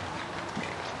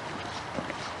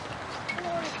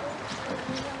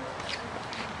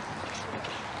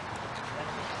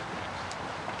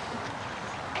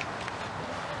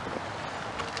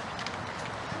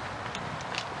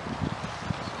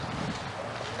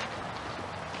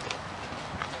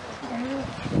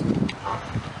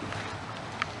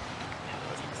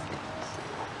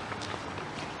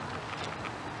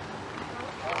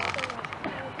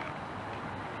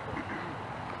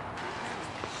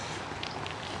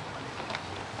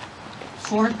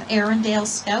 Fourth Arundel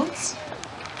Scouts,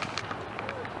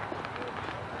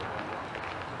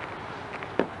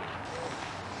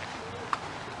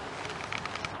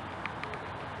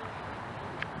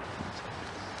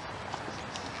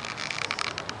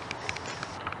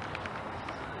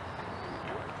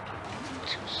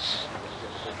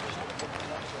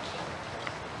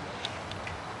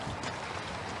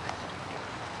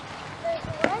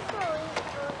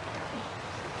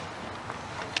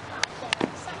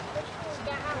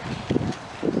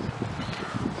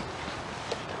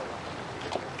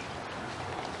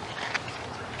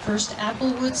 First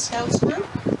Applewood Scouts Group,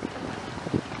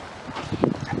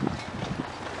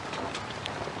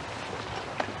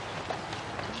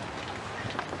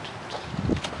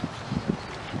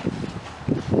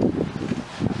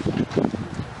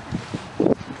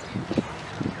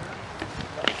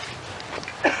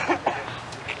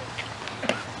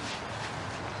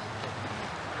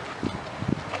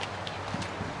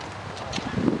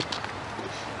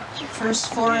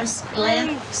 1st Forest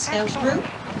Glen Scout Group.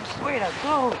 Way to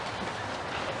go.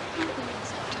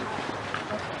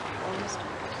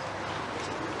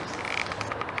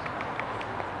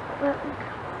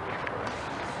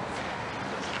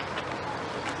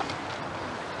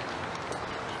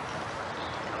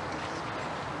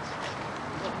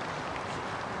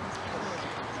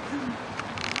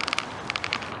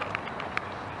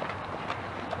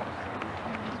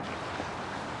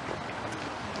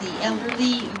 The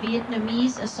Elderly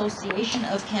Vietnamese Association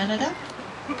of Canada.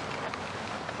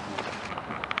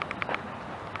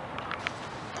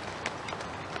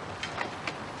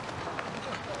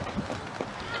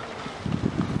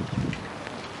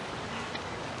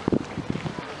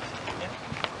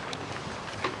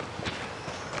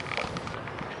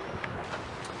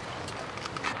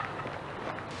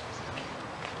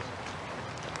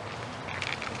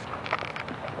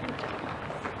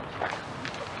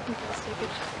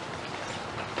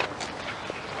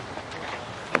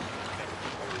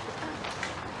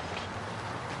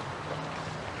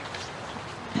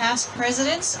 Past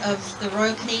presidents of the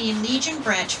Royal Canadian Legion,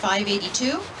 Branch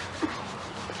 582.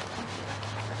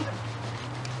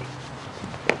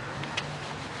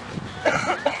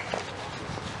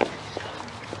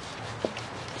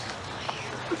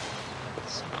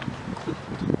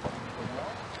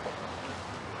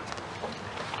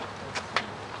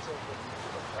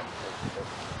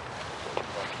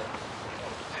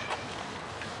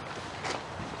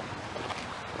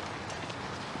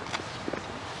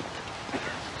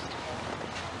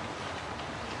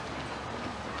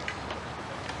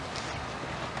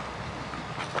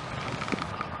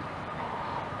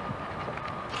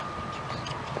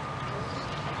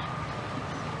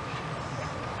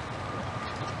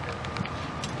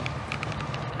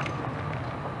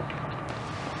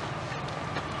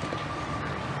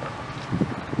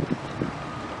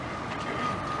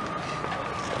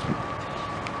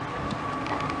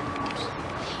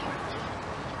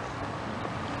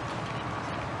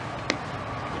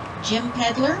 Jim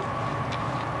Pedler.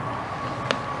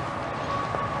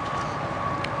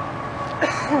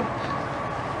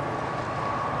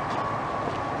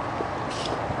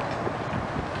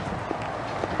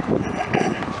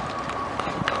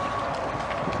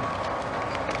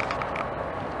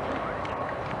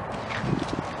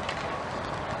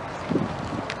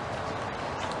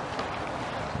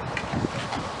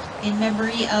 In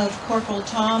memory of Corporal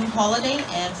Tom Holliday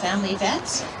and family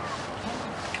vets.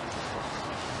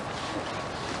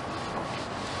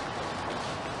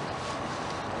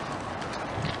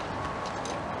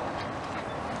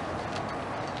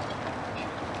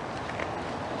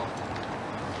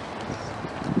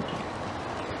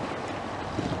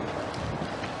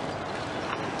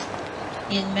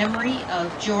 In memory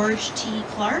of George T.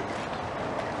 Clark,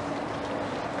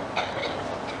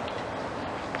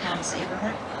 Thomas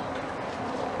Abrahart.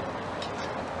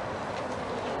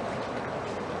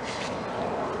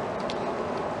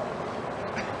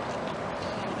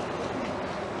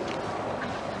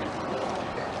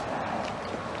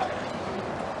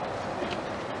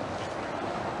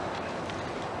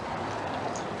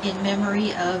 In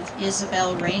memory of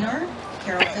Isabel Raynor,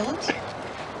 Carol Phillips.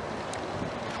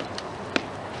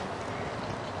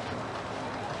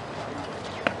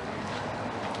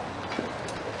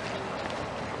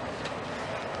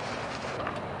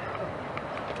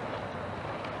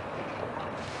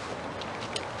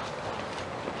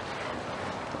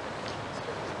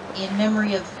 In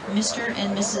memory of Mr.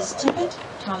 and Mrs. Tippett,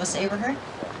 Thomas Abrahart.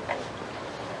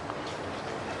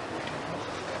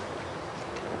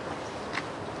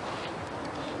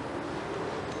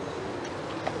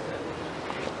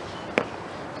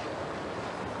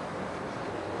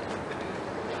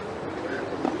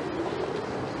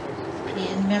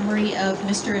 In memory of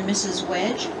Mr. and Mrs.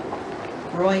 Wedge,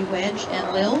 Roy Wedge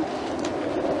and Lil.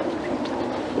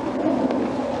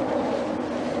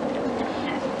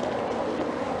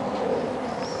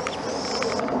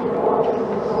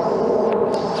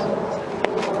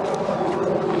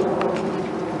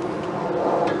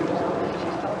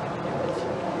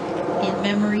 In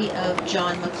memory of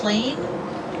John McLean,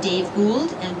 Dave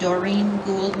Gould and Doreen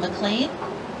Gould McLean.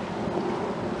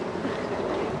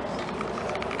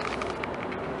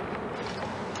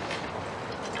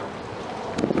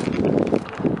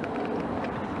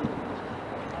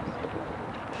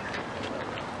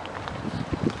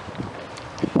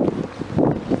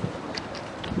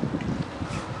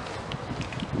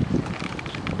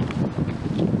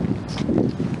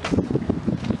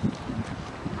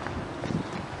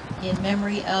 In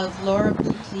memory of Laura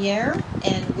Bouclier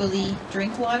and Wally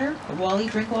Drinkwater,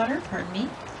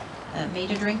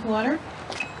 Maida Drinkwater.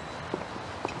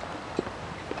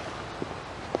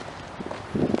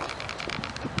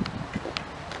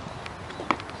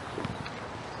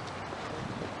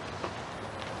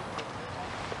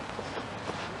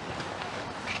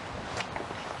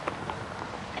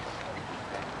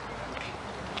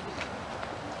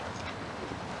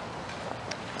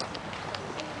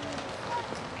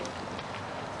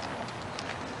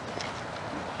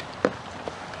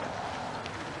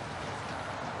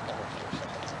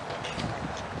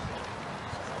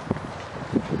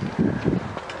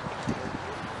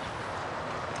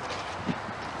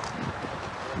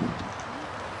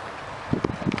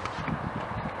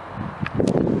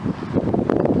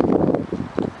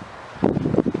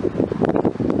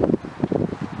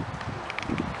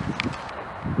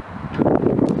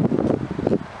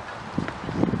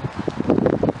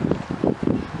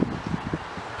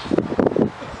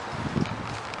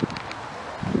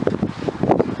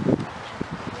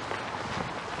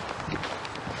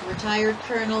 retired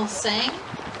Colonel sang.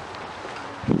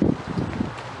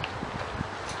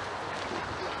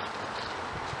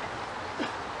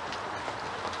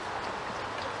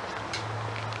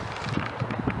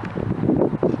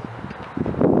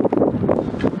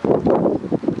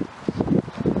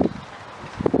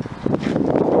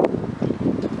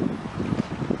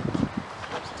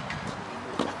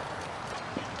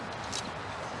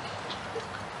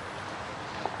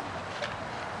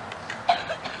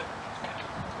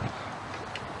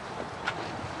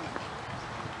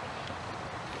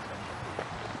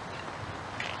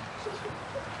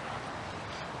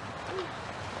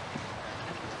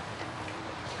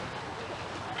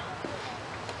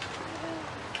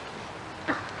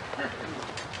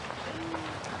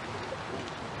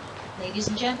 Ladies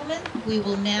and gentlemen, we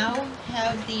will now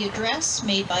have the address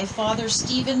made by Father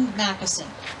Stephen Mackison.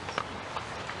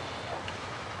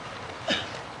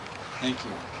 Thank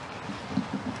you.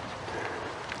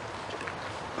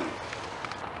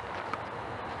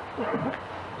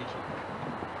 Thank you.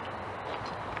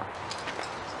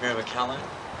 Mayor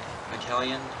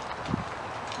McCallion,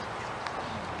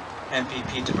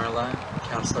 MPP DeMerla,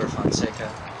 Councillor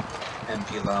Fonseca,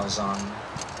 MP Lauzon,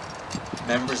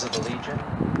 members of the Legion,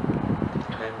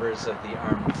 members of the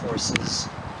Armed Forces,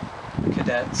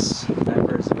 cadets,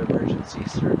 members of emergency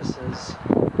services,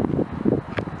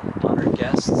 honored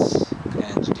guests,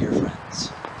 and dear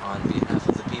friends, on behalf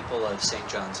of the people of St.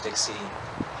 John's, Dixie,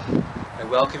 I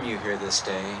welcome you here this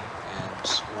day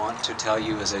and want to tell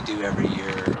you, as I do every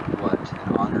year, what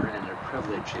an honor and a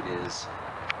privilege it is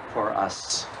for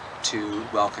us to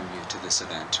welcome you to this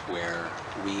event where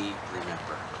we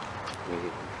remember.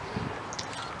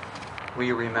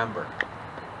 We remember.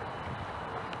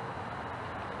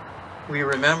 We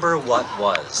remember what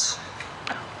was,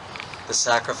 the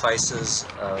sacrifices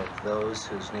of those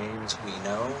whose names we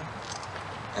know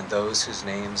and those whose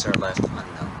names are left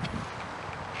unknown.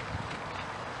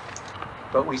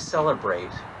 But we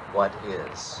celebrate what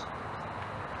is,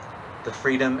 the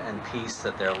freedom and peace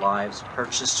that their lives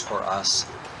purchased for us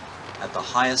at the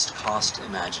highest cost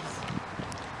imaginable.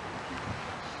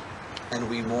 And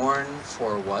we mourn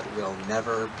for what will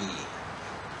never be,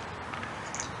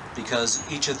 because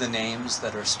each of the names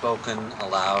that are spoken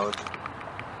aloud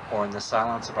or in the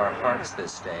silence of our hearts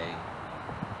this day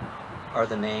are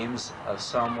the names of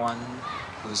someone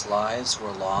whose lives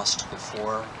were lost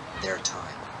before their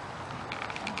time.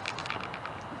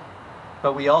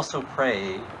 But we also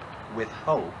pray with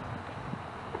hope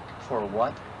for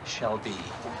what shall be.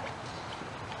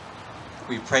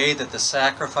 We pray that the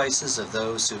sacrifices of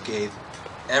those who gave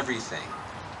everything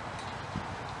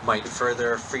might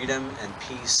further freedom and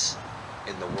peace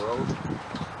in the world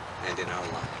and in our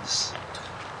lives.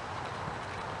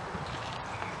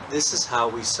 This is how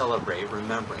we celebrate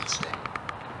Remembrance Day,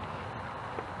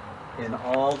 in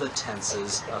all the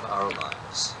tenses of our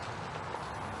lives.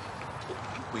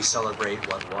 We celebrate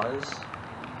what was,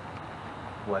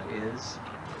 what is,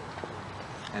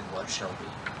 and what shall be.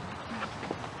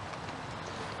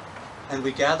 And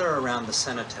we gather around the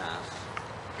cenotaph,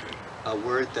 a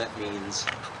word that means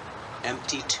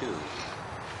empty tomb,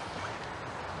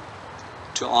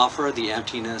 to offer the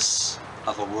emptiness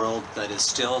of a world that is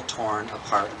still torn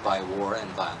apart by war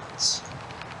and violence,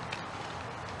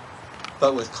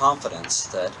 but with confidence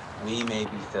that we may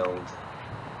be filled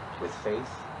with faith,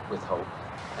 with hope,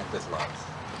 and with love.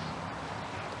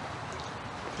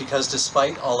 Because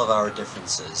despite all of our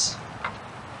differences,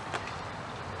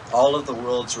 all of the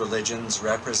world's religions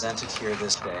represented here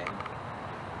this day,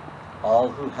 all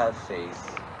who have faith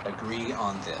agree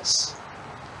on this,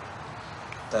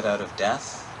 that out of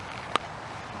death,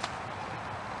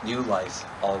 new life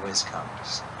always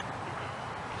comes.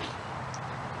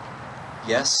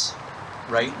 Yes,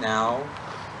 right now,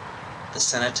 the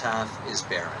cenotaph is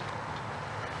barren.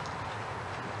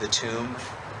 The tomb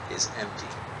is empty.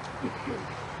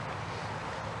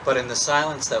 But in the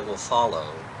silence that will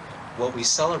follow, what we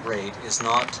celebrate is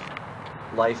not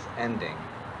life ending,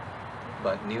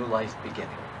 but new life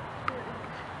beginning.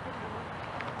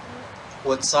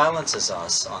 What silences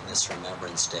us on this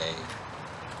Remembrance Day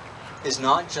is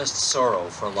not just sorrow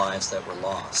for lives that were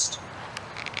lost,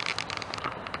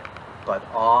 but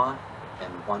awe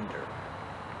and wonder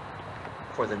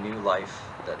for the new life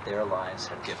that their lives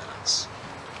have given us.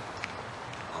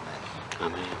 Amen.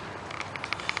 Amen.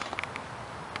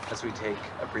 As we take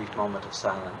a brief moment of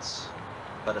silence,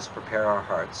 let us prepare our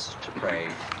hearts to pray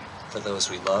for those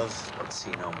we love but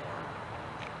see no more.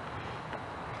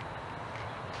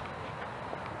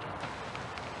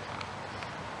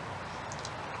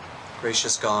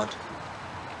 Gracious God,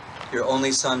 your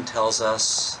only Son tells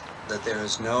us that there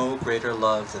is no greater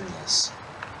love than this,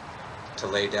 to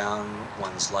lay down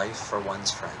one's life for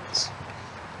one's friends.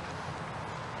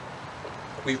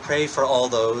 We pray for all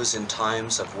those in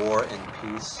times of war and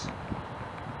peace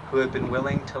who have been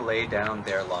willing to lay down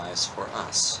their lives for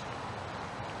us,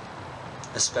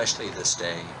 especially this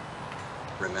day,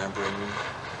 remembering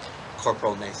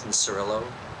Corporal Nathan Cirillo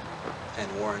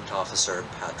and Warrant Officer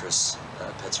Patrice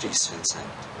Vincent.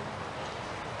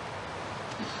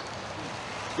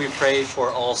 We pray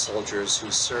for all soldiers who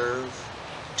serve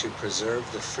to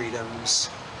preserve the freedoms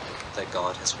that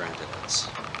God has granted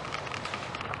us.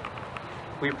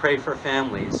 We pray for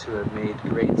families who have made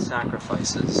great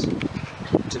sacrifices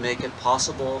to make it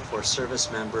possible for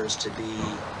service members to be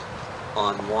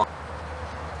on watch.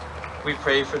 We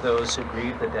pray for those who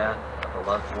grieve the death of a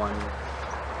loved one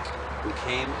who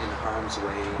came in harm's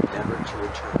way, never to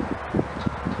return.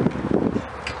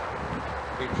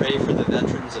 We pray for the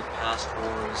veterans of past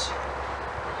wars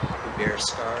who bear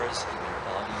scars in their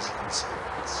bodies and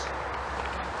spirits.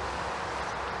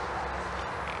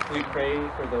 We pray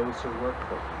for those who work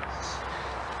for peace,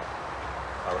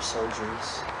 our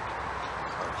soldiers,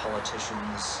 our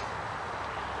politicians,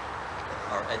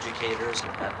 our educators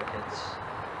and advocates,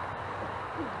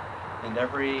 and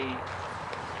every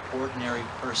ordinary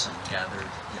person gathered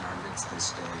in our midst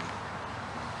this day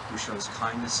who shows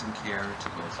kindness and care to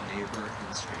both neighbor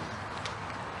and stranger.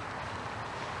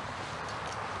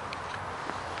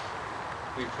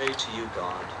 We pray to you,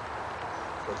 God,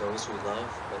 for those we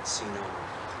love but see no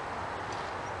more,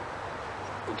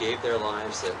 who gave their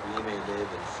lives that we may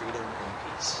live in freedom and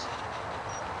peace.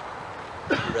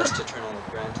 Rest eternal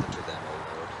grant unto them,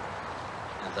 O Lord,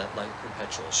 and let light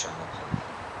perpetual shine upon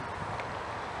them.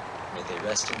 May they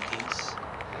rest in peace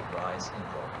and rise in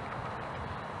glory.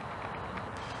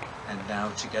 And now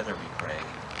together we pray,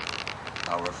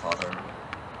 Our Father,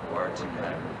 who art in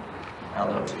heaven,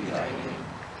 hallowed be thy name.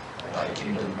 Thy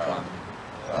kingdom come,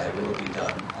 thy will be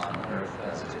done on earth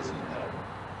as it is in heaven.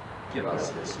 Give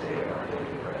us this day our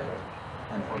daily bread,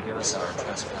 and forgive us our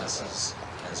trespasses,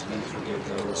 as we forgive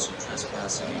those who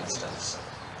trespass against us.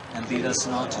 And lead us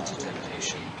not into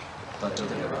temptation, but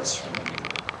deliver us from evil.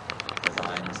 For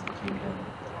thine is the kingdom,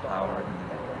 the power, and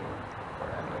the glory,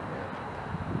 forever and ever.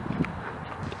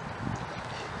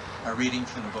 A reading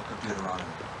from the book of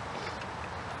Deuteronomy.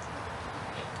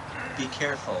 Be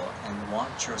careful and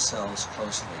watch yourselves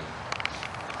closely,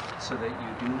 so that you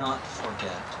do not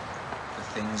forget the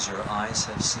things your eyes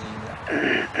have seen,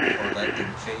 or let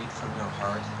them fade from your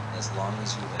heart as long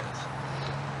as you live.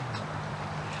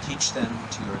 Teach them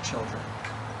to your children,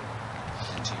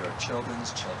 and to your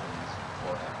children's children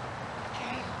forever.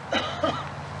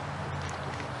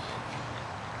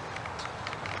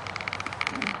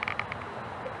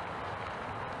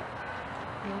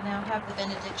 We'll now have the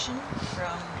benediction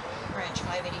from Branch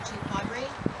 582 Padre.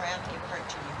 Grant a part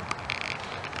to you.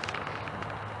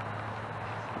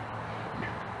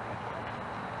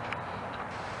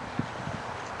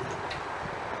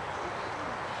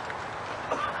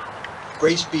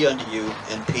 Grace be unto you,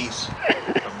 and peace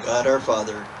from God our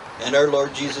Father and our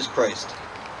Lord Jesus Christ.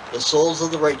 The souls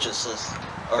of the righteous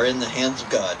are in the hands of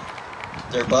God.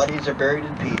 Their bodies are buried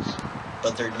in peace,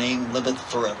 but their name liveth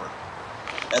forever.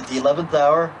 At the 11th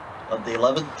hour of the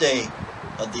 11th day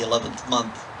of the 11th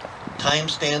month, time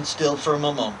stands still for a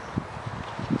moment,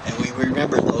 and we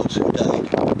remember those who died,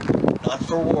 not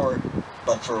for war,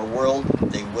 but for a world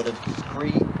they would have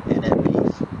free and at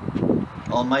peace.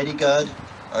 Almighty God,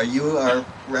 are you our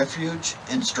refuge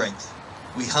and strength?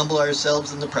 We humble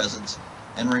ourselves in the presence,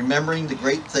 and remembering the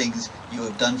great things you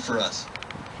have done for us.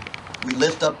 We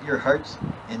lift up your hearts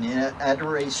in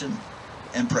adoration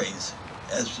and praise.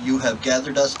 As you have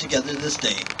gathered us together this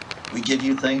day, we give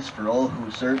you thanks for all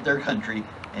who served their country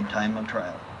in time of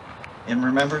trial. In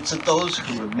remembrance of those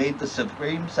who have made the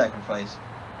supreme sacrifice,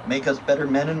 make us better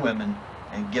men and women,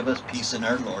 and give us peace in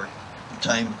our Lord.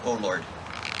 Time, O Lord.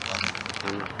 Amen.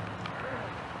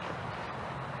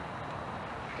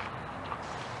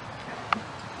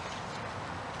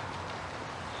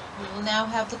 We will now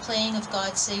have the playing of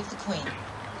God Save the Queen.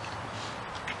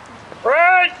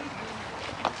 Right!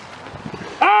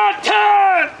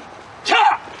 Attack!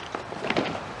 Chop!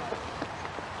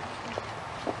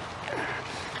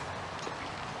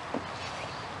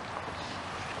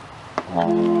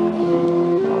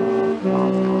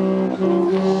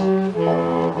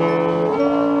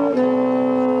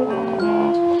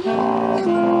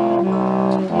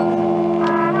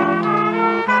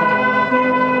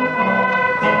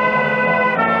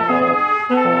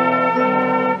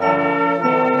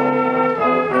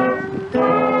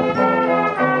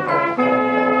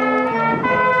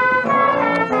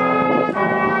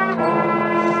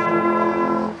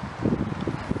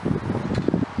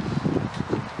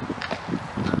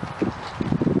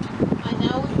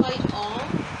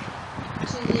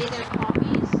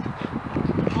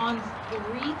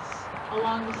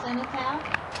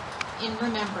 cenotaph in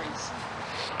remembrance.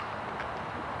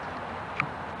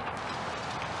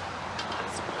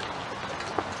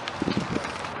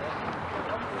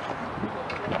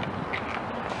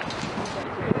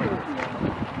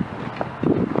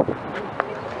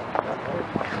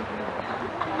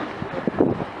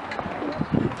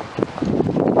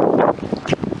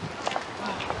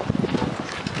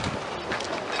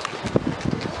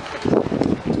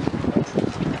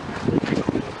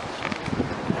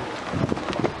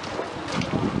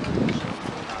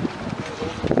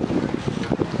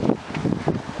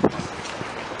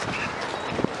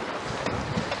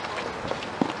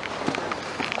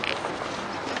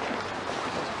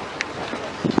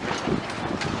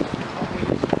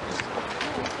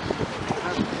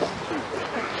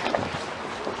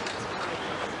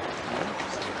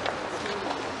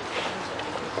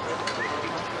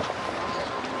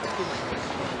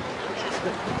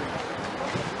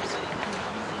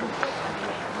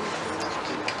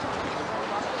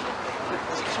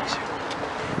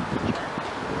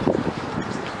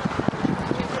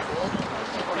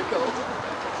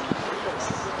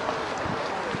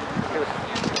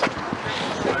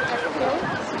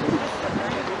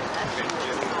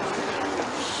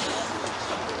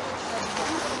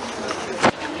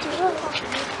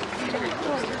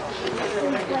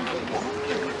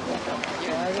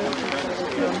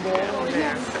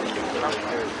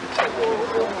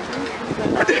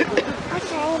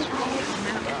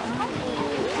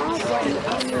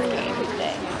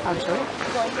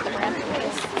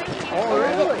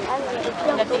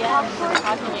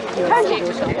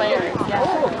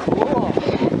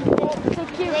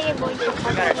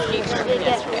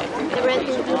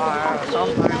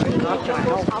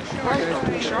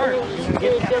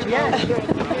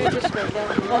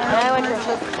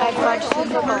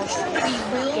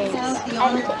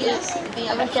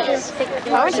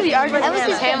 I went to the argument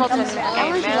with Hamilton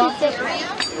game, man.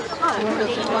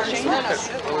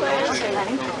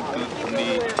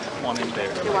 One in there.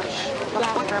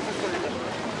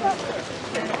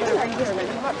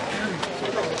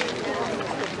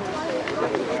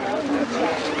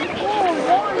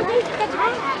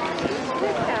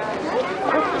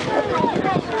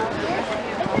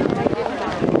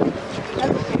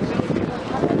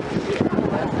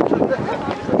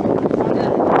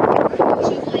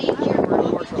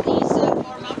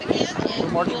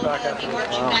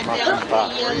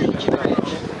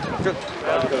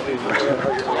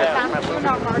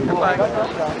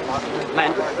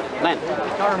 Lên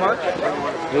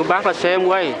nếu bác là xem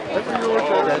quay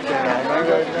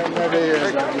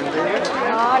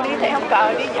Đi thì không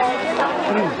cờ đi vậy.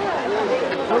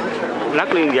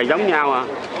 lắc liền về giống nhau à.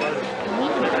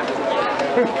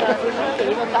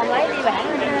 Còn lấy đi bạn.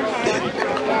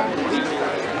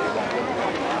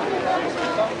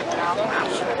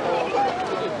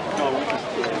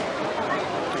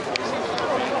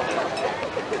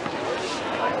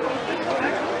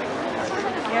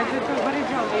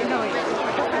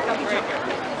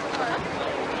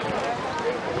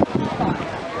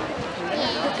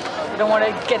 I don't want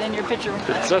to get in your picture.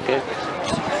 It's okay.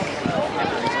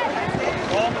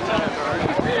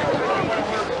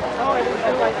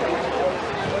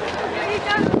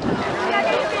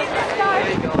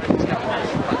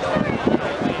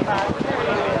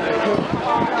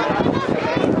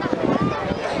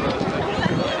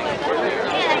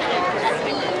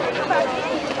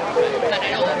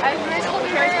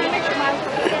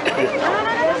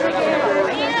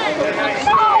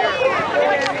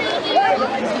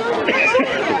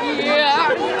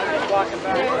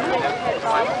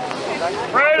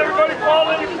 Right, everybody fall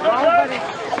in.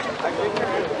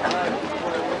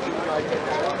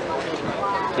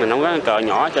 Mình không có cờ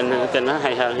nhỏ trên nó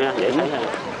hay hơn ha, dễ thấy hơn.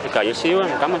 Cái cờ nhỏ xíu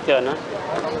cắm ở trên đó.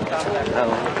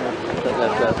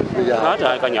 Hết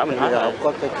rồi, cờ nhỏ mình hết rồi.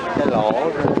 Có cái lỗ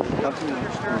cắm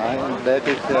để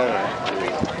cái xe rồi.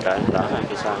 Đấy, đó là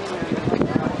cái sao.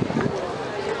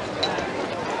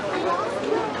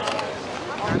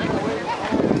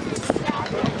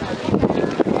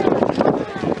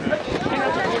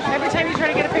 Every time you try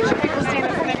to get a picture, people stand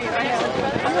in front of you.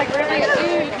 I'm like, really,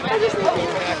 dude? I just need to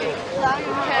get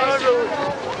I don't know,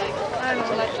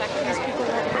 like these people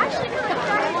are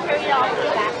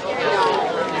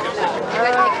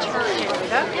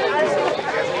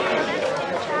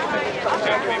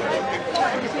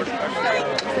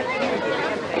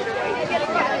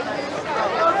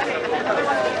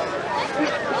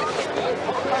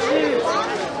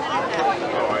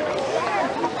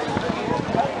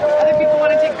Other people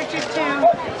want to take pictures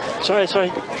too. Sorry.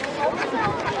 Sorry.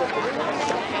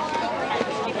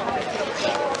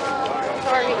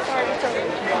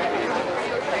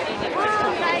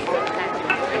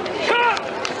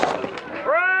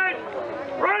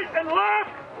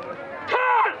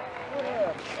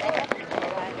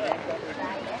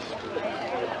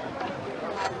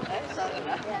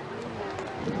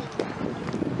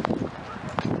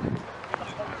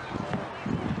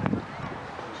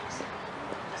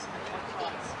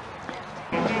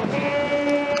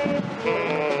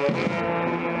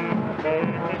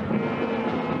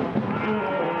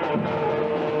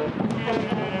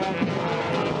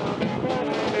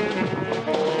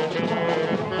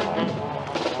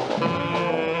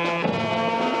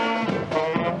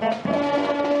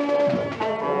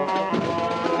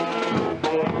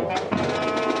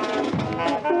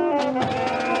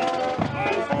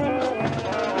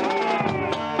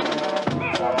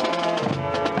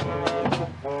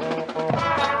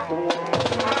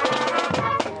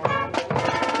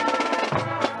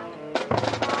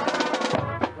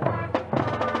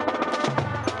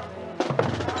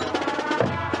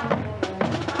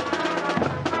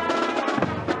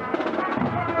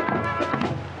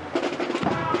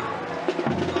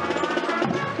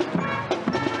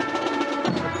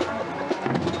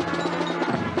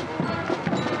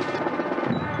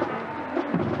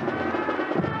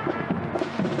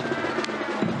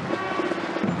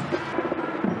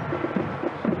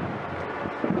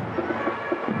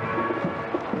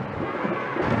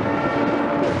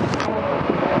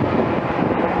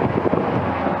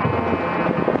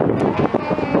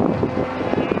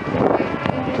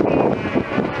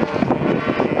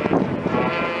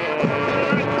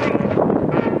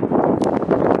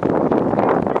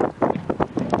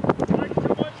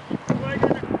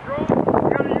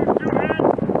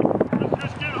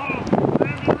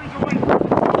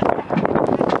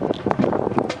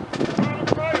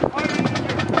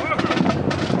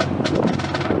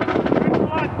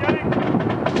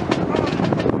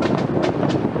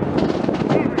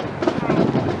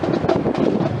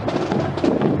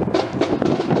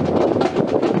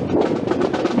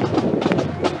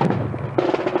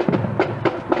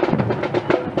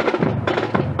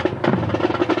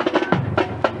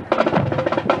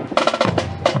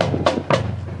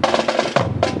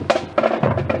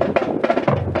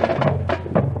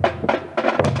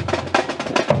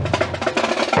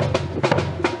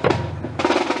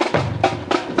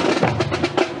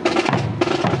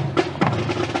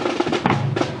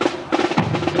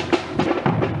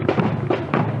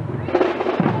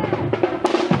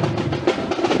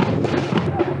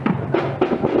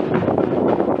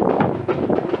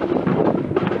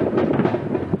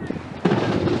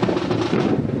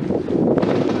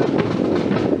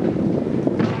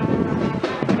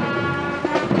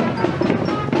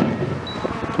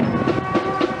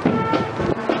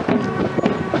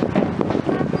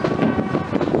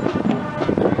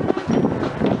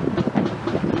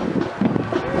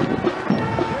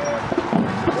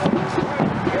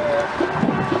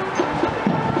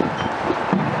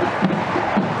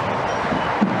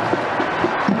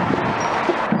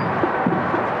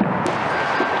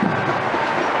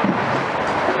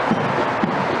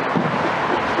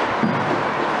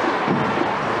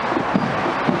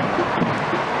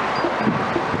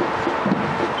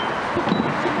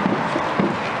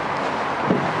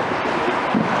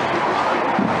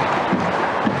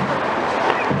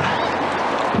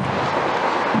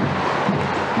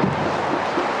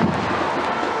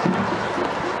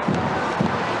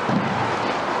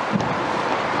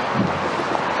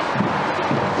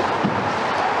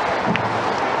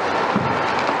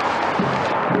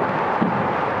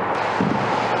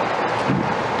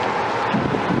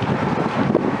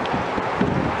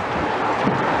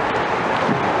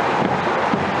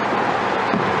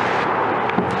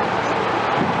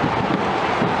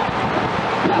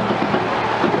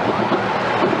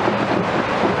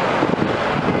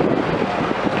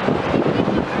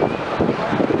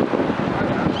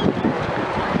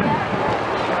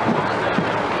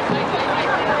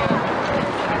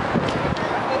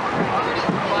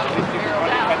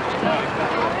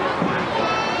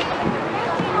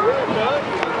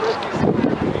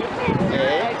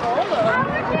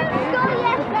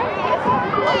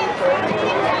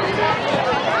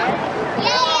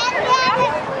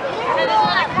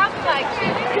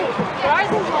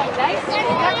 Nice. You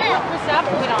have to work Chris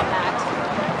Applewood on that.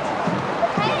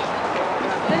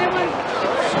 Anyone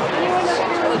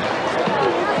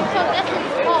So this is,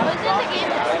 oh, is this a game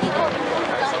that we go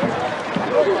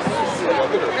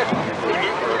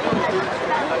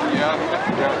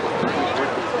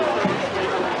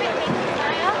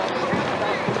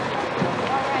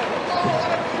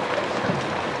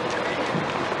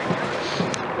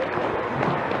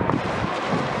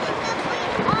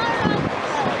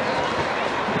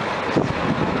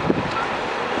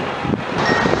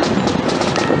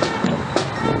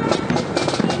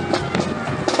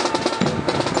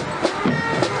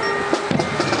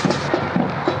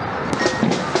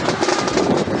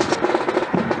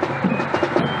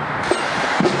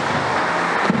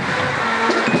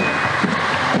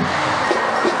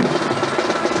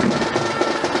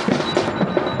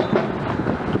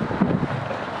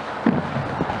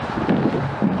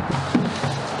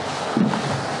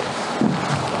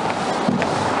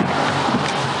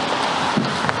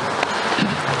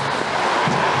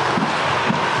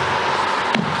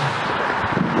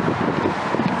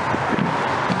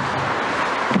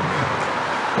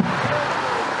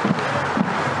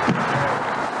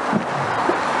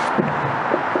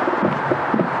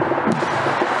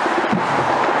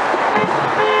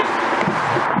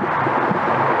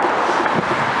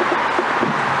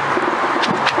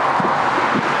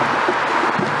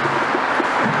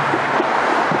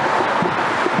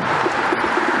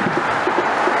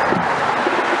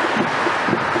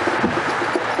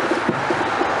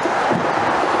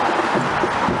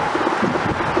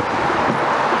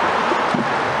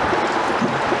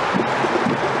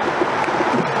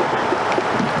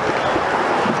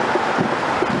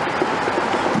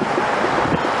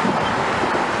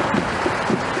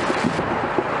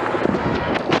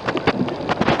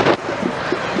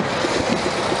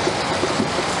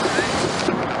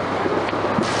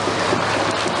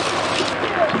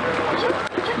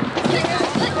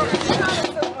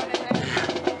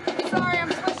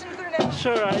It's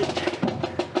all right.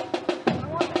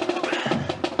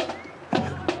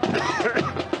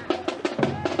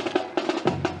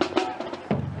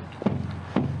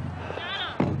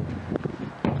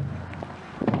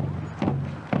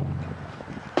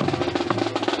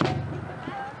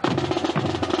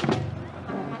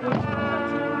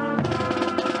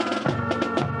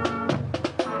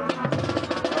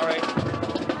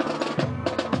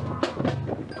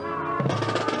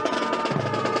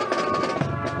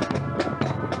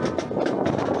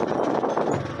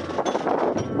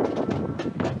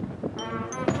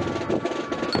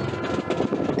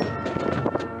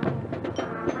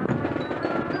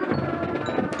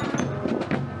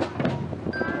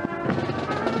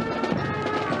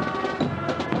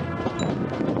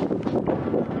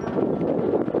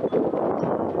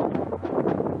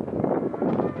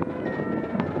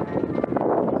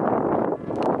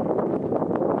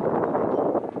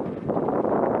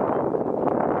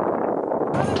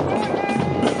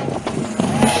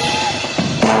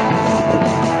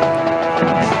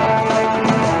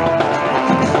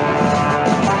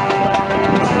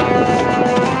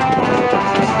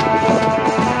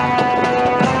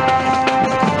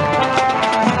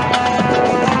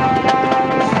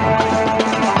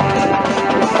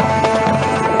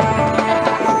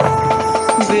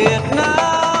 Việt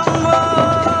Nam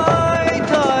ơi,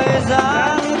 thời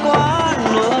gian qua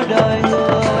nửa đời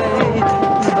người,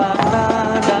 bác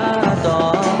đã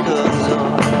tỏ tường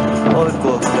rồi. Ôi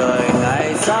cuộc đời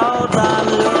ngày sau tàn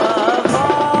lửa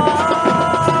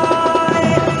khói,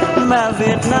 mẹ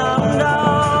Việt Nam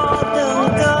đau từng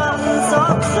cơn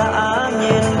xót dạ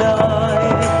nhìn đời,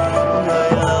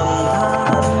 người lầm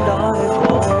than đói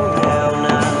khổ nghèo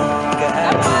nàn,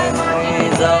 kẻ người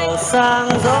giàu sang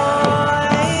dối.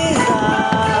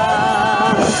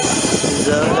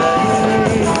 Giờ đây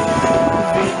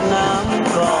Việt Nam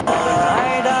còn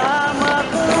ai đã mất,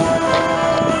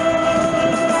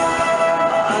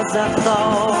 giặc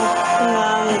tàu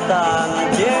ngang tàn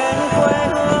trên quê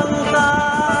hương ta.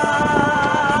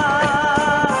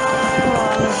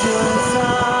 Hoàng Trường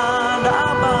Sa đã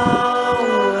bao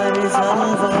người dân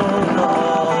vô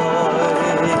tội,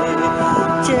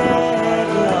 chết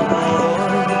ngập ngùi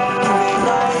vì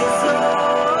tay xuống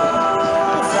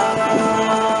giặc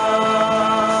Ngao.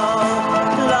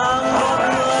 Làng một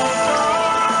người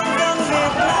con dân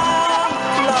Việt Nam,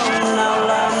 lòng nào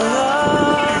làm ngơ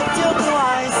trước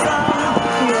ngoài xăm,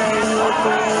 người người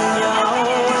cùng nhau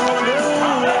đứng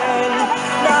lên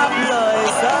đáp lời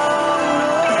sông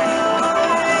núi.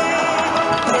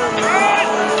 Đừng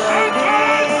lòng người đi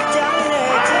chẳng nề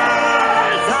chi,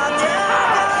 già trẻ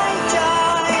gái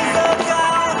trai giơ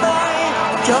cao tay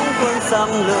chống quân xâm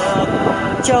lược.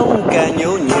 trong kẻ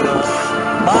nhũ nhược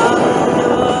ban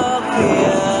nước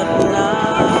Việt Nam.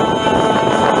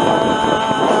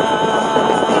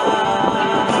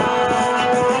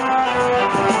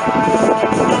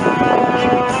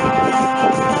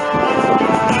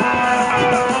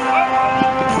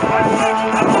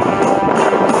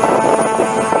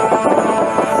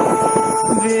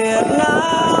 Việt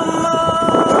Nam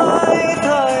ơi,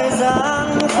 thời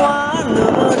gian qua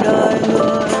nửa đời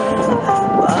người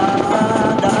và ta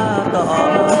đã tỏ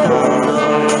tàn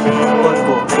rồi, ôi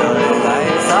cuộc đời ngày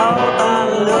sau tan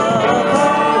lửa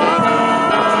khói.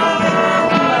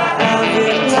 Mẹ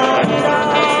Việt Nam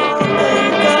đau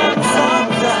từng cơn xót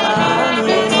dạ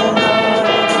nhìn đời,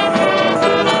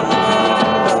 đói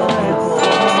khổ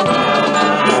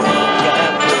kẻ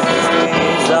thù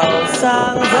vì giàu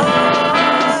sang dối.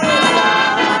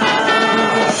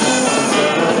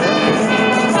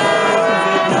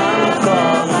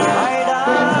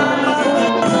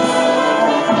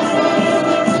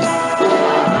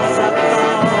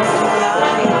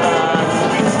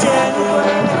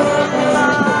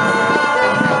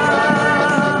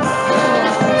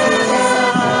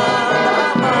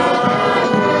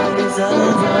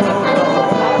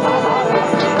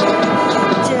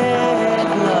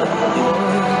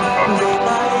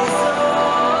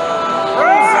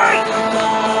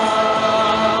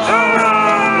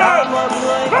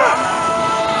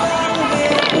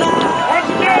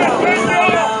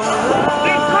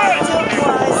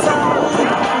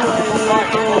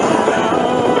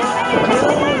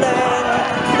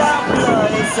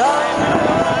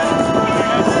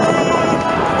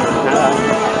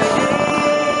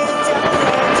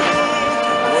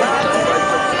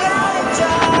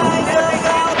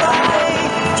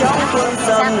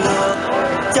 Xâm lược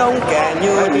trong kẻ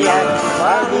nhu nhược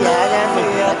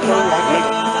Việt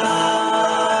Nam.